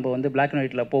போர்ஷன் வந்து நம்ம வந்து பிளாக் அண்ட்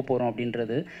ஒயிட்டில் போகிறோம்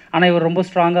அப்படின்றது. ஆனால் இவர் ரொம்ப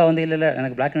ஸ்ட்ராங்காக வந்து இல்லை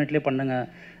எனக்கு பிளாக் அண்ட் ஒயிட்லேயே பண்ணுங்கள்,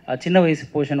 சின்ன வயசு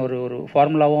போர்ஷன் ஒரு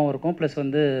ஃபார்முலாவும் இருக்கும். ப்ளஸ்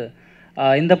வந்து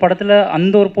இந்த படத்தில்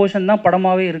அந்த ஒரு போர்ஷன் தான்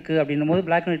படமாகவே இருக்குது அப்படின்னும் போது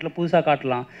பிளாக் அண்ட் ஒயிட்டில் புதுசாக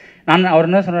காட்டலாம். அவர்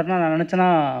என்ன சொன்னார்னா, நான் நினச்சேன்னா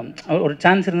ஒரு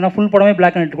சான்ஸ் இருந்ததுன்னா ஃபுல் படமே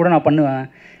பிளாக் அண்ட் ஒயிட் கூட நான் பண்ணுவேன்,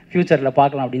 ஃப்யூச்சரில்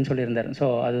பார்க்கலாம் அப்படின்னு சொல்லியிருந்தார். ஸோ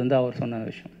அது வந்து அவர் சொன்ன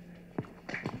விஷயம்.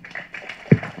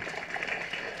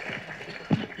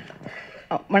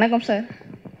 வணக்கம் சார்.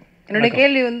 என்னோட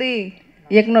கேள்வி வந்து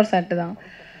இயக்குனர் சார்ட்டு தான்.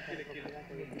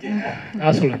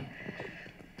 சொல்லுங்கள்.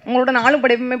 உங்களோட 4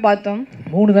 படைப்புமே பார்த்தோம்.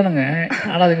 3 தானேங்க,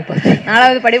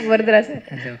 4வது படைப்பு வருதுரா சார்?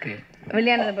 ஓகே.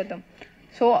 வெளியானதை பார்த்தோம்.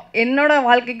 ஸோ என்னோட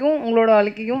வாழ்க்கைக்கும் உங்களோட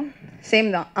வாழ்க்கைக்கும் சேம்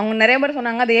தான். அவங்க நிறைய பேர்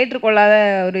சொன்னாங்க அது ஏற்றுக்கொள்ளாத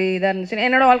ஒரு இதாக இருந்துச்சு.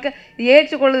 என்னோடய வாழ்க்கை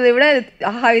ஏற்றுக்கொள்வதை விட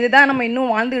இதுதான் நம்ம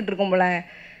இன்னும் வாழ்ந்துக்கிட்டு இருக்கோம் போல,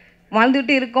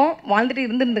 வாழ்ந்துட்டு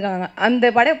இருந்துருக்காங்க.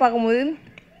 அந்த படையை பார்க்கும்போது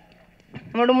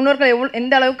நம்மளோட முன்னோர்கள்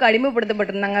எந்த அளவுக்கு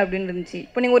அடிமைப்படுத்தப்பட்டிருந்தாங்க அப்படின்னு இருந்துச்சு.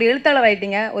 இப்போ நீங்கள் ஒரு எழுத்தாளர்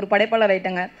ஆகிட்டீங்க, ஒரு படைப்பாளர்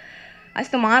ஆகிட்டாங்க.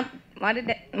 அடுத்து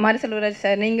மாரி செல்வராஜ்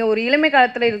சார், நீங்கள் ஒரு இளமை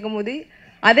காலத்தில் இருக்கும்போது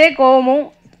அதே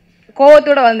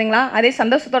கோவத்தோடு வாழ்ந்தீங்களா, அதே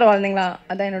சந்தோஷத்தோடு வாழ்ந்தீங்களா?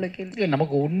 அதான் என்னோட கேள்வி.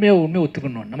 நமக்கு உண்மையாக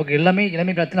ஒத்துக்கணும். நமக்கு எல்லாமே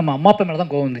இளமை காலத்தில் நம்ம அம்மா அப்பா மேலே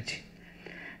தான் கோவம் வந்துச்சு.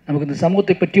 நமக்கு இந்த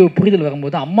சமூகத்தை பற்றி ஒரு புரிதல்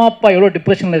வரும்போது அம்மா அப்பா எவ்வளோ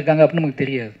டிப்ரெஷனில் இருக்காங்க அப்படின்னு நமக்கு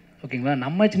தெரியாது. ஓகேங்களா?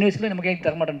 நம்ம சின்ன வயசில் நமக்கு ஏன்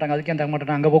தரமாட்டேன்ட்டாங்க, அதுக்கு ஏன்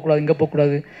தரமாட்டேன், அங்கே போகக்கூடாது இங்கே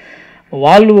போகக்கூடாது.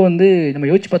 வாழ்வு வந்து நம்ம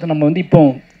யோசிச்சு பார்த்தா நம்ம வந்து இப்போ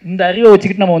இந்த அறிவை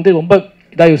வச்சுக்கிட்டு நம்ம வந்து ரொம்ப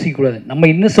இதாக யோசிக்கக்கூடாது. நம்ம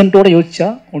இன்னசென்ட்டோட யோசிச்சா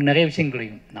ஒரு நிறைய விஷயம்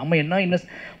கிடைக்கும். நம்ம என்ன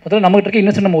முதல்ல நம்மகிட்ட இருக்க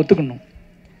இன்னசென்ட் நம்ம ஒத்துக்கணும்.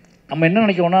 நம்ம என்ன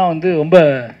நினைக்கிறோம்னா வந்து ரொம்ப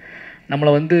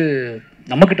நம்மளை வந்து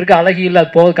நம்மக்கிட்ட இருக்க அழகி இல்லை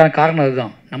போகிறதுக்கான காரணம்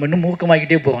அதுதான். நம்ம இன்னும்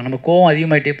மூர்க்கமாகிட்டே போவோம், நம்ம கோவம்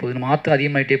அதிகமாகிட்டே போகுது, நம்ம ஆத்திரம்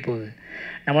அதிகமாகிட்டே போகுது.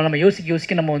 நம்ம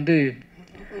யோசிக்க நம்ம வந்து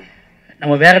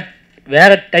நம்ம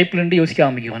வேறு டைப்லேருந்து யோசிக்க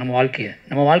ஆரம்பிக்குவோம் நம்ம வாழ்க்கையை.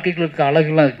 நம்ம வாழ்க்கைக்குள்ள இருக்க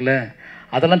அழகுலாம் இருக்குல்ல,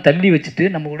 அதெல்லாம் தள்ளி வச்சுட்டு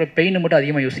நம்ம கூட பெயினை மட்டும்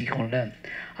அதிகமாக யோசிக்கிறோம்ல.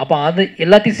 அப்போ அது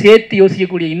எல்லாத்தையும் சேர்த்து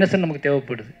யோசிக்கக்கூடிய இன்னசென்ட் நமக்கு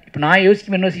தேவைப்படுது. இப்போ நான்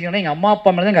என்ன யோசிக்கணும்னா, எங்கள் அம்மா அப்பா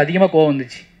மேலே தான் எனக்கு அதிகமாக கோவம்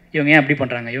வந்துச்சு. இவங்க ஏன் அப்படி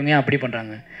பண்ணுறாங்க, இவங்க ஏன் அப்படி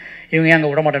பண்ணுறாங்க, இவங்க ஏன்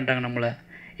அங்கே விட மாட்டேன்ட்டாங்க நம்மளை,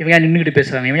 இவங்க ஏன் நின்றுக்கிட்டு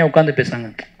பேசுகிறாங்க, இவங்க ஏன் உட்காந்து பேசுகிறாங்க.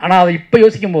 ஆனால் அதை இப்போ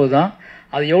யோசிக்கும் போது தான்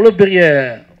அது எவ்வளோ பெரிய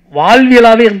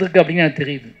வாழ்வியலாகவே இருந்திருக்கு அப்படின்னு எனக்கு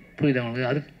தெரியுது. புரியுது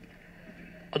அவங்களுக்கு?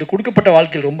 அது கொடுக்கப்பட்ட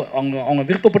வாழ்க்கையில் ரொம்ப அவங்க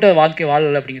விருப்பப்பட்ட வாழ்க்கை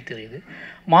வாழலை அப்படிங்கிறது தெரியுது.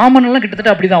 மாமன்னெல்லாம்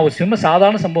கிட்டத்தட்ட அப்படி தான். ஒரு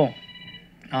சாதாரண சம்பவம்.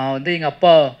 நான் வந்து எங்கள்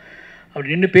அப்பா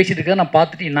அப்படி நின்று பேசிட்டு இருக்கா நான்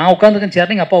பார்த்துட்டு நான் உட்காந்துருக்கேன்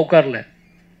சேர்ல, எங்கள் அப்பா உட்காரல.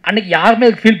 அன்றைக்கி யாருமே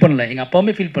அதுக்கு ஃபீல் பண்ணல, எங்கள்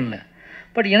அப்பாவுமே ஃபீல் பண்ணல.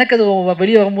 பட் எனக்கு அது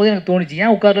வெளியே வரும்போது எனக்கு தோணுச்சு,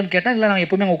 ஏன் உட்காருன்னு கேட்டேன். இல்லை நான்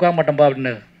எப்போவுமே அங்கே உட்கார மாட்டேன்ப்பா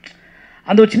அப்படின்னாரு.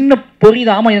 அந்த ஒரு சின்ன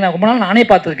பொறியுது. ஆமாம், இதை நான் ரொம்ப நாள் நானே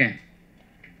பார்த்துருக்கேன்.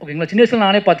 ஓகேங்களா, சின்ன வயசில்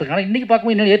நானே பார்த்துருக்கேன். ஆனால் இன்றைக்கி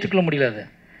பார்க்கும்போது என்னால் ஏற்றுக்கொள்ள முடியல அது.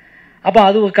 அப்போ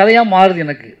அது ஒரு கதையாக மாறுது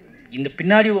எனக்கு. இந்த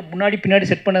பின்னாடி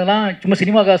செட் பண்ணதெல்லாம் சும்மா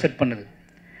சினிமாக்காக செட் பண்ணுது.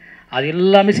 அது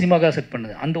எல்லாமே சினிமாக்காக செட்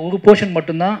பண்ணுது. அந்த ஒரு போர்ஷன்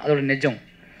மட்டும்தான் அதோட நிஜம்.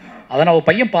 அதை நான் ஒரு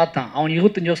பையன் பார்த்தான். அவன்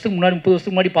 25 வருஷத்துக்கு முன்னாடி 30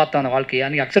 வருஷத்துக்கு முன்னாடி பார்த்தான் அந்த வாழ்க்கையை.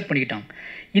 அன்றைக்கி அக்செப்ட் பண்ணிக்கிட்டான்.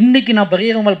 இன்றைக்கி நான்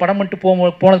பரியரமல் படம் மட்டும்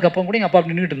போனதுக்கப்புறம் கூட எங்கள் அப்பா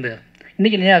அப்படி நின்றுட்டு இருந்தார்.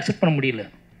 இன்றைக்கி நீ அக்செப்ட் பண்ண முடியல.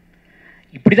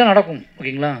 இப்படி தான் நடக்கும்.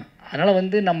 ஓகேங்களா, அதனால்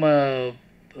வந்து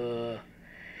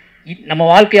நம்ம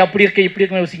வாழ்க்கை அப்படி இருக்க இப்படி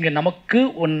இருக்க யோசிங்க. நமக்கு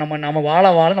நம்ம வாழ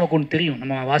நமக்கு ஒன்று தெரியும்.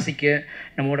 நம்ம வாசிக்க,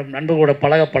 நம்மளோட நண்பர்களோட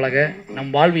பழக நம்ம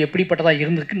வாழ்வு எப்படிப்பட்டதாக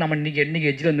இருந்திருக்கு. நம்ம இன்றைக்கி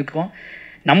எஜ்ஜில் நிற்கிறோம்.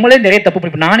 நம்மளே நிறைய தப்பு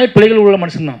பண்ணி, இப்போ நானே பிள்ளைகள் உள்ள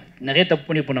மனுஷன் தான், நிறைய தப்பு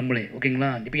பண்ணிப்போம் நம்மளே. ஓகேங்களா,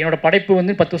 இப்போ என்னோடய படைப்பு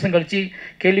வந்து 10 வருஷம் கழித்து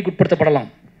கேள்விக்கு உட்படுத்தப்படலாம்.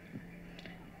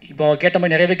 இப்போ கேட்ட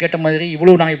மாதிரி நிறைய பேர் கேட்ட மாதிரி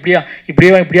இவ்வளோ நான்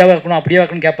இப்படியாவே இருக்கணும் அப்படியே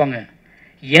இருக்கணும்னு கேட்பாங்க.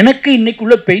 எனக்கு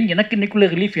இன்றைக்குள்ள பெயின், எனக்கு இன்றைக்குள்ள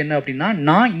ரிலீஃப் என்ன அப்படின்னா,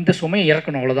 நான் இந்த சுமையை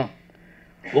இறக்கணும், அவ்வளோதான்.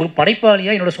 ஒரு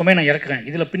படைப்பாளியாக என்னோடய சுமையை நான் இறக்குறேன்.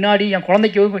 இதில் பின்னாடி என்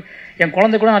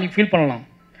குழந்தை கூட நான் ஃபீல் பண்ணலாம்.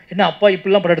 என்ன அப்பா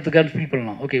இப்படிலாம் படம் எடுத்துக்காருன்னு ஃபீல்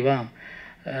பண்ணலாம். ஓகேவா,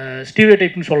 ஸ்டீரியோ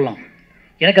டைப்னு சொல்லலாம்.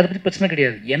 எனக்கு அதை பற்றி பிரச்சனை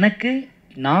கிடையாது. எனக்கு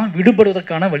நான்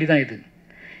விடுபடுவதற்கான வழி தான் இது.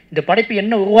 இந்த படைப்பு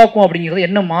என்ன உருவாக்கும் அப்படிங்கிறது,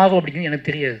 என்ன மாறும் அப்படிங்கிறது எனக்கு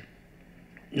தெரியாது.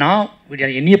 நான்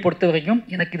என்னையை பொறுத்த வரைக்கும்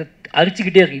எனக்கு இதை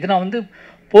அரிச்சிக்கிட்டே இருக்கு. இதை நான் வந்து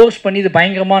போஸ்ட் பண்ணி இது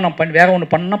பயங்கரமாக நான் வேறு ஒன்று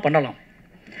பண்ணலாம்.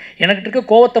 எனக்கிட்ட இருக்க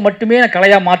கோவத்தை மட்டுமே நான்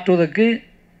கலையாக மாற்றுவதற்கு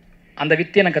அந்த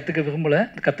வித்தையை நான்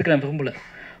கற்றுக்க நான் விரும்பலை.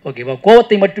 ஓகேவா,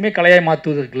 கோவத்தை மட்டுமே கலையாக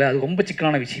மாற்றுவதற்குல அது ரொம்ப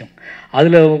சிக்கலான விஷயம்.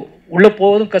 அதில் உள்ளே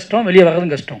போவதும் கஷ்டம், வெளியே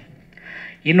வர்றதும் கஷ்டம்.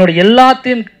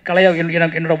 எல்லாத்தையும்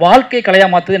எனக்கு என்னோடய வாழ்க்கையை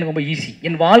கலையாக மாற்றுறது எனக்கு ரொம்ப ஈஸி.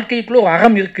 என் வாழ்க்கைக்குள்ளே ஒரு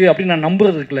அறம் இருக்குது அப்படின்னு நான்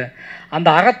நம்புறது இருக்குல்ல, அந்த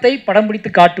அறத்தை படம்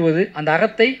பிடித்து காட்டுவது, அந்த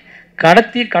அறத்தை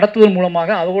கடத்துவதன் மூலமாக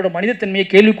அதோட மனிதத்தன்மையை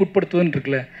கேள்விக்கு உட்படுத்துவதுன்னு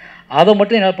இருக்குல்ல, அதை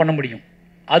மட்டும் என்னால் பண்ண முடியும்.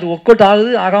 அது ஒர்க் அவுட்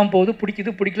ஆகுது, ஆகாமல் போகுது,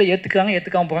 பிடிக்கல,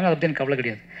 ஏற்றுக்காமல் போகிறாங்க, அதை பற்றி எனக்கு கவலை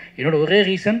கிடையாது. என்னோட ஒரே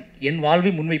ரீசன் என்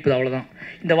வாழ்வை முன்வைப்பது, அவ்வளோதான்.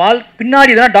 இந்த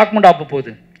பின்னாடி தான் டாக்குமெண்ட் ஆக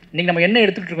போகுது. இன்றைக்கி நம்ம என்ன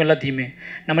எடுத்துகிட்டு இருக்கோம் எல்லாத்தையுமே,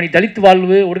 நம்ம தலித்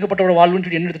வாழ்வு, ஒடுக்கப்பட்டோட வாழ்வுன்னு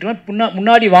சொல்லி என்ன எடுத்துகிட்டு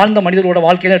முன்னாடி வாழ்ந்த மனிதர்களோட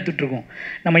வாழ்க்கையை தான் எடுத்துகிட்டு இருக்கோம்.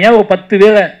 நம்ம ஏன் ஒரு 10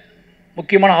 பேரை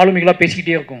முக்கியமான ஆளுமைகளாக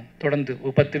பேசிக்கிட்டே இருக்கோம். தொடர்ந்து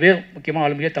ஒரு 10 பேர் முக்கியமான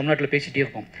ஆளுமையாக தமிழ்நாட்டில் பேசிகிட்டே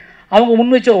இருக்கோம். அவங்க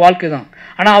முன் வச்ச ஒரு வாழ்க்கை தான்.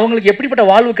 ஆனால் அவங்களுக்கு எப்படிப்பட்ட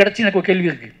வாழ்வு கிடச்சி எனக்கு ஒரு கேள்வி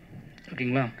இருக்குது.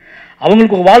 ஓகேங்களா,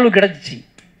 அவங்களுக்கு ஒரு வாழ்வு கிடச்சிச்சு.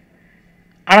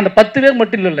 ஆனால் அந்த 10 பேர்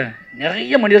மட்டும் இல்லைல்ல,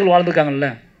 நிறைய மனிதர்கள் வாழ்ந்துருக்காங்கல்ல.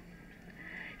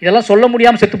 இதெல்லாம் சொல்ல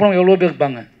முடியாமல் செத்து போனவங்க எவ்வளோ பேர்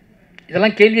இருப்பாங்க.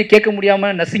 இதெல்லாம் கேள்வியை கேட்க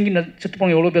முடியாமல் நசுங்கி செத்து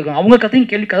போனவங்க எவ்வளோ பேர் இருக்காங்க. அவங்க கதையும்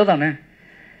கேள்வி கதை தானே.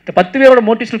 இந்த 10 பேரோட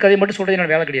மோட்டிவேஷனல் கதையை மட்டும் சொல்கிறது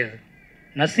என்னோட வேலை கிடையாது.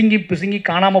 நசுங்கி பிசுங்கி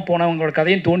காணாமல் போனவங்களோட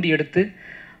கதையும் தோண்டி எடுத்து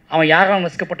அவன் யாரால்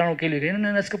நசுக்கப்பட்டான கேள்வி,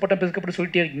 என்ன நசுக்கப்பட்டு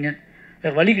சொல்லிட்டே இருக்கீங்க.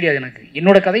 வேறு வழி கிடையாது எனக்கு.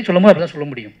 என்னோட கதையை சொல்லும்போது அப்படி தான் சொல்ல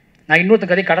முடியும். நான்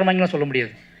இன்னொருத்தன் கதையை கடன் வாங்கிலாம் சொல்ல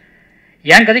முடியாது.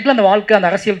 என் கதைக்குள்ள அந்த வாழ்க்கை, அந்த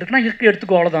அரசியல் இருக்குன்னா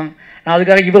எடுத்துக்கோ, அவ்வளோதான். நான்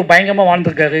அதுக்காக இவர் பயங்கரமாக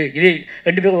வாழ்ந்துருக்காரு, இதே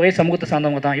 2 பேரும் ஒரே சமூகத்தை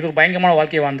சார்ந்தவங்க தான், இவர் பயங்கரமான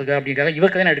வாழ்க்கையை வாழ்ந்துருக்காரு அப்படிங்கிறத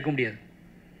இவர் கதையை நான் எடுக்க முடியாது.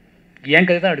 என்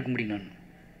கதை தான் எடுக்க முடியும் நான்.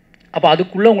 அப்போ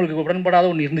அதுக்குள்ளே உங்களுக்கு உடன்படாத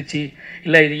ஒன்று இருந்துச்சு,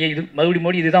 இல்லை இது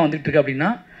மறுபடியும் இதுதான் வந்துட்டு இருக்கு அப்படின்னா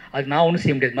அதுக்கு நான் ஒன்றும்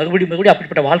செய்ய முடியாது. மறுபடியும்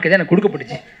அப்படிப்பட்ட வாழ்க்கை தான் எனக்கு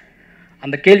கொடுக்கப்பட்டுச்சு.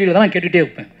 அந்த கேள்வியில் தான் நான் கேட்டுகிட்டே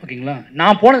இருப்பேன். ஓகேங்களா,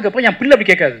 நான் போனதுக்கப்புறம் என் பிள்ளை அப்படி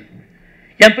கேட்காது.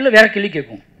 என் பிள்ளை வேறு கேள்வி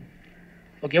கேட்கும்.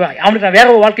 ஓகேவா, அவனுக்கு நான் வேற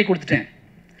ஒரு வாழ்க்கை கொடுத்துட்டேன்.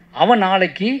 அவன்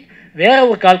நாளைக்கு வேற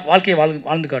ஒரு வாழ்க்கையை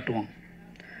வாழ்ந்து காட்டுவான்.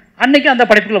 அன்னைக்கு அந்த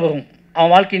படைப்புகளை வரும்.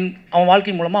 அவன்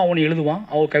வாழ்க்கையின் மூலமாக அவன் எழுதுவான்,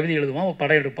 அவன் கவிதை எழுதுவான், அவன்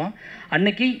படம் எடுப்பான்.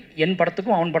 அன்னைக்கு என்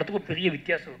படத்துக்கும் அவன் படத்துக்கும் பெரிய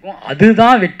வித்தியாசம் இருக்கும்.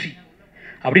 அதுதான் வெற்றி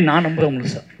அப்படின்னு நான் நம்புகிறேன்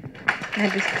முழுசா.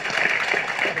 நன்றி சார்.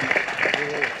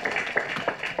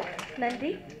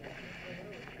 நன்றி.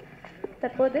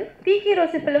 தற்போது பிகே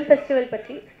ரோசி ஃபிலிம் ஃபெஸ்டிவல்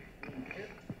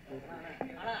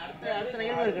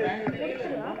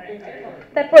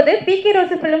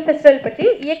பற்றி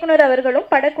இயக்குனர் அவர்களும்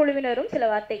படக்குழுவினரும் சில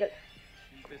வார்த்தைகள்.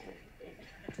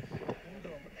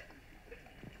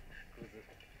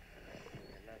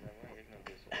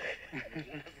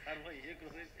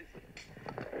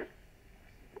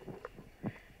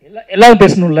 எல்லாரும்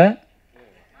பேசணும்ல.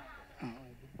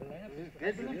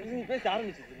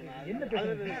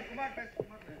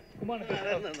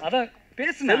 அதான்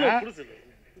பேசுனா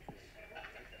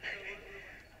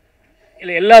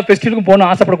இல்லை, எல்லா ஃபெஸ்டிவலுக்கும் போகணும்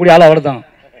ஆசைப்படக்கூடிய ஆள் அவர் தான்.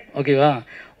 ஓகேவா,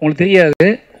 உங்களுக்கு தெரியாது,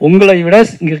 உங்களை விட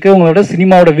இங்கே இருக்கிறவங்கள விட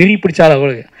சினிமாவோட விரி பிடிச்ச ஆள்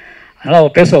அவருக்கு. அதனால்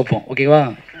அவள் பேச வைப்போம். ஓகேவா,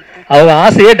 அவர்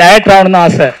ஆசையே டயரக்டர் ஆகணும் தான்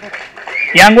ஆசை.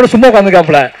 என் கூட சும்மா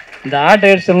உட்காந்துக்காப்புல, இந்த ஆர்ட்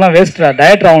டைரக்ஷன்லாம் வேஸ்ட்டா,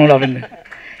 டயரக்டர் ஆகணும் அப்படின்னு.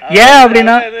 ஏன்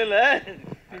அப்படின்னா இல்லை,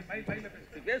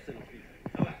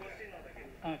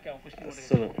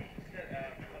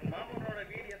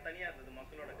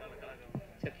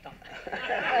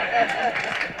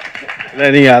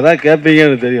 நீங்கள் அதான்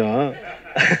கேட்பீங்கன்னு தெரியும்.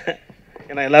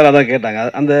 ஏன்னா எல்லோரும் அதான் கேட்டாங்க.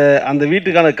 அந்த அந்த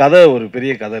வீட்டுக்கான கதை ஒரு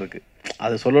பெரிய கதை இருக்குது.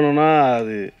 அது சொல்லணுன்னா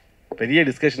அது பெரிய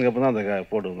டிஸ்கஷனுக்கு அப்புறம் தான் அதை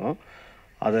போட்டுருந்தோம்.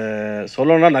 அதை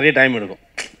சொல்லணுன்னா நிறைய டைம் எடுக்கும்.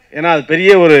 ஏன்னா அது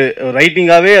பெரிய ஒரு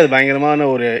ரைட்டிங்காகவே அது பயங்கரமான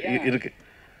ஒரு இருக்குது.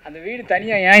 அந்த வீடு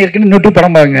தனியாக ஏன் இருக்குன்னு இன்னொரு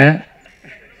படம் பாருங்க.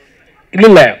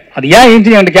 இல்லை அது ஏன்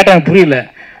இருந்துச்சு என்கிட்ட கேட்டாங்க, புரியல.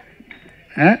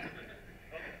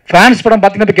 ஃப்ரான்ஸ் படம்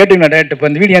பார்த்தீங்கன்னா இப்போ கேட்டுங்களா டேரக்ட், இப்போ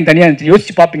அந்த வீடு ஏன் தனியாக இருந்துச்சு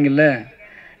யோசிச்சு பார்ப்பீங்கல்ல.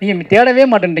 நீங்கள் தேடவே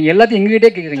மாட்டேன்றீங்க, எல்லாத்தையும் எங்ககிட்டே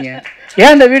கேட்குறீங்க.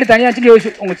 ஏன் அந்த வீடு தனியாக இருந்துச்சுன்னு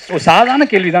யோசிச்சு உங்களுக்கு ஒரு சாதாரண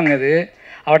கேள்வி தாங்க அது.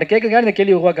 அவட்ட கேட்குறதுக்காக இந்த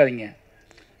கேள்வி உருவாக்காதீங்க.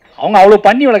 அவங்க அவ்வளோ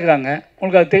பண்ணி வளர்க்குறாங்க,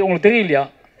 உங்களுக்கு அது உங்களுக்கு தெரியலையா?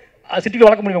 அது சிட்டியில்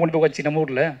வளர்க்க முடியுமா கொண்டு போய் வச்சு நம்ம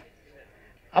ஊரில்?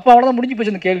 அப்போ அவ்வளோதான் முடிஞ்சு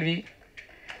போச்சு அந்த கேள்வி.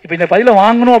 இப்போ இந்த பதிலை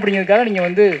வாங்கணும் அப்படிங்கிறதுக்காக நீங்கள்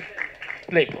வந்து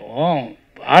இல்லை இப்போது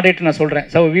ஆர்டேட்டு நான் சொல்கிறேன்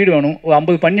சார் வீடு வேணும், ஒரு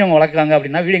 50 பண்ணி அவங்க வளர்க்குறாங்க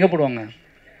அப்படின்னா வீடு எங்கே போடுவாங்க?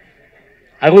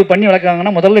 60 பண்ணி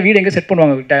வளர்க்குறாங்கன்னா முதல்ல வீடு எங்கே செட்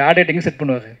பண்ணுவாங்க? ஆர்டேட் எங்கே செட்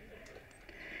பண்ணுவாங்க?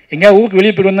 எங்கேயா ஊருக்கு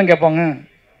வெளியே போயிடுவோம் தான் கேட்பாங்க.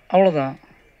 அவ்வளோதான்.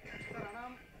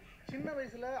 சின்ன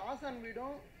வயசில் ஆசான்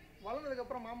வீடும்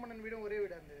வளர்ந்ததுக்கப்புறம் மாமன்னன் வீடும் ஒரே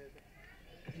வீடாக இருந்தது.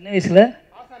 சின்ன வயசில்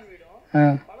ஆசான் வீடும்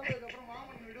வளர்ந்ததுக்கப்புறம்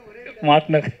மாமன்னன் வீடும் ஒரே வீடு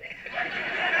மாட்டினர்.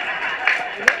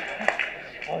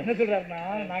 அவர் என்ன சொல்கிறாருன்னா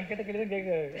நான் கேட்ட கேள்வி தான்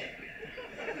கேட்க.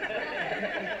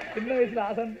 சின்ன வயசில்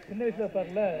ஆசான் சின்ன வயசில்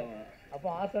இருப்பார்ல, அப்போ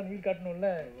ஆசான் வீடு காட்டணும்ல,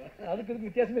 அதுக்கு இதுக்கு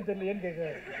வித்தியாசமே தெரியலையேன்னு கேட்க.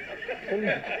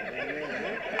 சொல்லுங்க.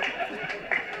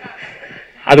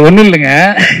 அது ஒன்றும் இல்லைங்க,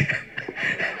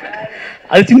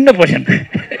 அது சின்ன போர்ஷன்.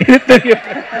 இது தெரியும்.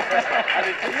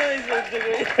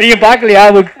 நீங்கள் பார்க்கலையா?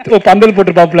 ஒரு பந்தல்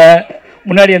போட்டிருப்பாப்புல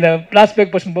முன்னாடி, அந்த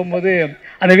பிளாஸ்பேக் போர்ஷன் போகும்போது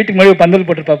அந்த வீட்டுக்கு முன்னாடி ஒரு பந்தல்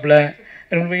போட்டிருப்பாப்புல.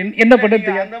 என்ன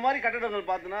பண்ணுறது அந்த மாதிரி கட்டடங்கள்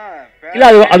பார்த்தோன்னா இல்லை,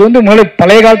 அது வந்து முதல்ல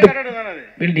பழைய காலத்து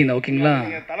பில்டிங் தான். ஓகேங்களா?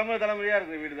 தலைமுறை தலைமுறையாக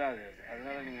இருக்கிற வீடு தான் அது.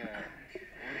 அதனால நீங்கள்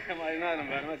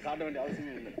நம்ம காட்ட வேண்டிய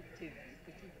அவசியமே இல்லை.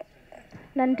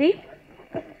 நன்றி.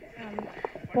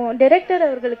 இப்போ டைரக்டர்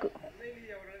அவர்களுக்கு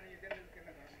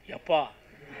எப்பா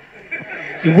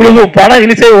இவ்வளவு படம்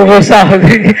இனிச்சே ஒரு வருஷம்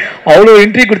ஆகுது, அவ்வளோ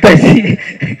என்ட்ரி கொடுத்தாச்சு.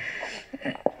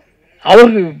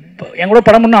 அவருக்கு என் கூட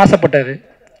படம் பண்ணணும் ஆசைப்பட்டார்.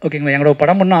 ஓகேங்களா? எங்களோட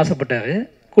படம் பண்ணணும் ஆசைப்பட்டார்.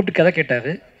 கூப்பிட்டு கதை கேட்டார்.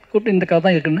 கூப்பிட்டு இந்த கதை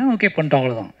தான் இருக்குன்னா ஓகே பண்ணிட்டோம்,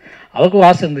 அவ்வளோதான். அவருக்கும்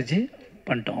ஆசை இருந்துச்சு,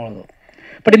 பண்ணிட்டோம், அவ்வளோதான்.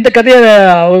 பட் இந்த கதையை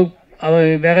அவர்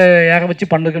வேறு யாரை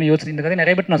வச்சு பண்ணுறதுன்னு யோசிச்சு இந்த கதையை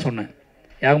நிறைய பேர் நான் சொன்னேன்,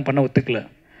 யாரும் பண்ண ஒத்துக்கல.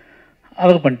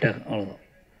 அவர் பண்ணிட்டார், அவ்வளோதான்.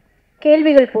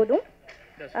 கேள்விகள் போதும்.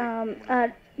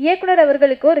 இயக்குனர்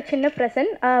அவர்களுக்கு ஒரு சின்ன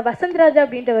பிரசன்ட். வசந்த்ராஜா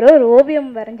அப்படின்றவர் ஒரு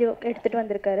ஓவியம் வரைஞ்சி எடுத்துகிட்டு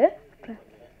வந்திருக்காரு.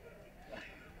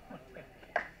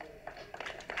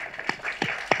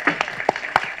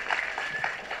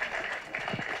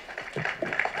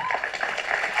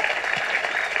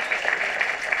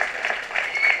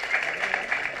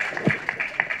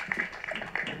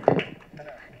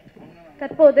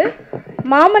 தற்போது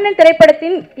மாமன்னன்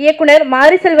திரைப்படத்தின் இயக்குனர்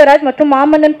மாரி செல்வராஜ் மற்றும்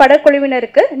மாமன்னன்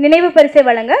படக்குழுவினருக்கு நினைவு பரிசை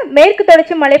வழங்க மேற்கு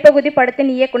தொடர்ச்சி மலைப்பகுதி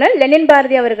படத்தின் இயக்குனர் லெனின்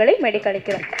பாரதி அவர்களை மேடைக்கு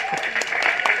அழைக்கிறோம்.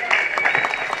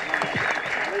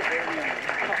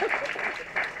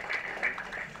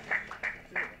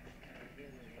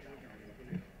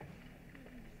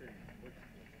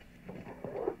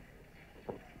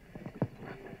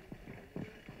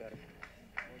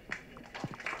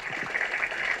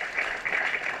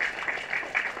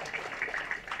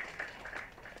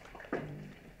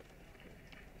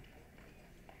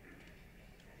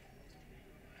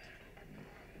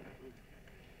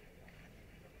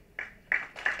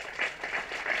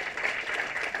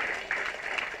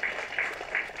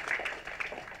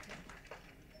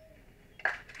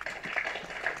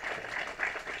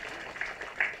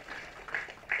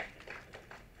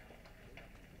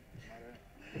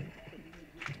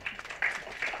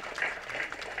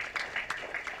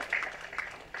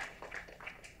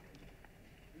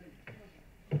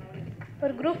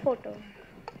 ஒரு குரூப் ஃபோட்டோ.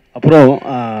 அப்புறம்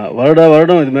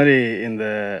வருடம் இது மாதிரி இந்த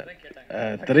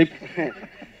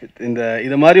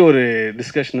இது மாதிரி ஒரு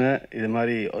டிஸ்கஷனை, இது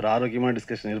மாதிரி ஒரு ஆரோக்கியமான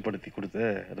டிஸ்கஷன் ஏற்படுத்தி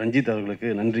கொடுத்த ரஞ்சித்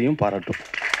அவர்களுக்கு நன்றியும் பாராட்டும்.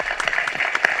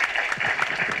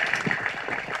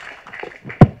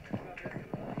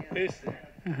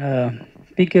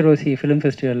 பிகே ரோசி ஃபிலிம்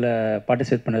ஃபெஸ்டிவலில்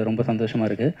பார்ட்டிசிபேட் பண்ணது ரொம்ப சந்தோஷமாக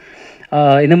இருக்குது.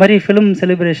 இந்த மாதிரி ஃபிலிம்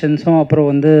செலிப்ரேஷன்ஸும் அப்புறம்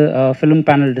வந்து ஃபிலிம்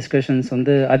பேனல் டிஸ்கஷன்ஸ்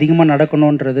வந்து அதிகமாக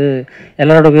நடக்கணுன்றது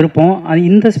எல்லாரோட விருப்பம்.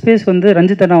 இந்த ஸ்பேஸ் வந்து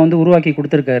ரஞ்சித் அண்ணா வந்து உருவாக்கி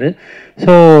கொடுத்துருக்காரு.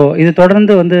 ஸோ இது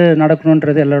தொடர்ந்து வந்து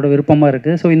நடக்கணுன்றது எல்லாரோட விருப்பமாக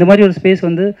இருக்குது. ஸோ இந்த மாதிரி ஒரு ஸ்பேஸ்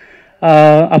வந்து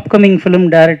அப்கமிங் ஃபிலிம்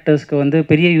டைரக்டர்ஸ்க்கு வந்து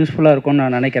பெரிய யூஸ்ஃபுல்லாக இருக்கும்னு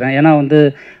நான் நினைக்கிறேன். ஏன்னா வந்து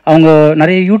அவங்க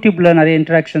நிறைய யூடியூப்பில் நிறைய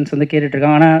இன்ட்ராக்ஷன்ஸ் வந்து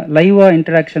கேட்டுட்ருக்காங்க. ஆனால் லைவாக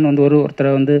இன்ட்ராக்ஷன் வந்து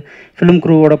ஒருத்தரை வந்து ஃபிலிம்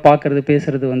க்ரூவோட பார்க்குறது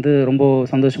பேசுகிறது வந்து ரொம்ப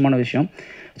சந்தோஷமான விஷயம்.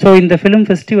 ஸோ இந்த ஃபிலிம்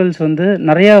ஃபெஸ்டிவல்ஸ் வந்து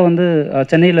நிறையா வந்து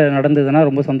சென்னையில் நடந்ததுன்னா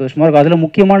ரொம்ப சந்தோஷமாக இருக்கும். அதில்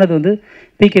முக்கியமானது வந்து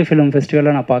பிகே ஃபிலிம்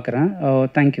ஃபெஸ்டிவலில் நான் பார்க்குறேன்.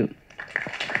 தேங்க்யூ.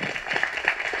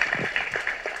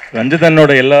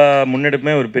 ரஞ்சிதனோட எல்லா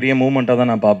முன்னெடுப்புமே ஒரு பெரிய மூமெண்ட்டாக தான்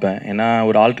நான் பார்ப்பேன். ஏன்னா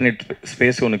ஒரு ஆல்டர்னேட்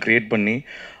ஸ்பேஸ் ஒன்று க்ரியேட் பண்ணி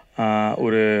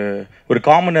ஒரு ஒரு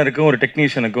காமனருக்கும் ஒரு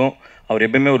டெக்னீஷியனுக்கும் அவர்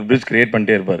எப்பயுமே ஒரு பிரிட்ஜ் க்ரியேட்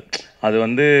பண்ணிட்டே இருப்பார். அது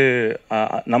வந்து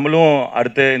நம்மளும்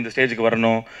அடுத்த இந்த ஸ்டேஜுக்கு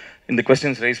வரணும், இந்த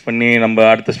கொஸ்டின்ஸ் ரைஸ் பண்ணி நம்ம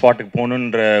அடுத்த ஸ்பாட்டுக்கு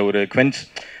போகணுன்ற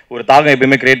ஒரு தாகம்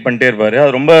எப்பயுமே க்ரியேட் பண்ணிட்டே இருப்பார்.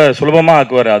 அது ரொம்ப சுலபமாக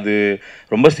ஆக்குவார். அது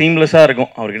ரொம்ப சீம்லெஸ்ஸாக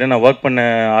இருக்கும். அவர்கிட்ட நான் ஒர்க் பண்ண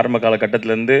ஆரம்ப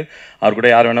காலகட்டத்திலேருந்து அவர் கூட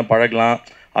யார் வேணால் பழகலாம்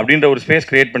அப்படின்ற ஒரு ஸ்பேஸ்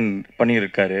க்ரியேட்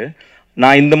பண்ணியிருக்காரு.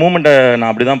 நான் இந்த மூமெண்ட்டை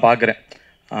நான் அப்படி தான் பார்க்குறேன்.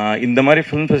 இந்த மாதிரி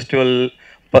ஃபிலிம் ஃபெஸ்டிவல்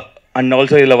அண்ட்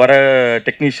ஆல்சோ இதில் வர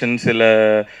டெக்னீஷியன்ஸ் இதில்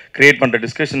க்ரியேட் பண்ணுற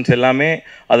டிஸ்கஷன்ஸ் எல்லாமே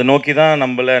அதை நோக்கி தான்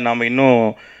நம்ம இன்னும்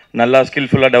நல்லா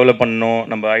ஸ்கில்ஃபுல்லாக டெவலப் பண்ணணும்,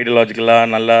 நம்ம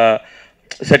ஐடியாலஜிக்கலாக நல்லா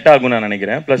செட் ஆகும்னு நான்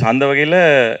நினைக்கிறேன். ப்ளஸ் அந்த வகையில்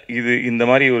இந்த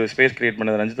மாதிரி ஒரு ஸ்பேஸ் க்ரியேட்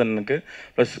பண்ணது ரஞ்சிதனுக்கு,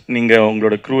 ப்ளஸ் நீங்கள்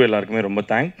உங்களோட க்ரூ எல்லாருக்குமே ரொம்ப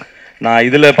தேங்க்ஸ். நான்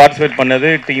இதில் பார்ட்டிசிபேட்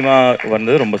பண்ணது டீமாக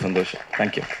வந்தது ரொம்ப சந்தோஷம்.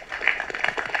 தேங்க்யூ.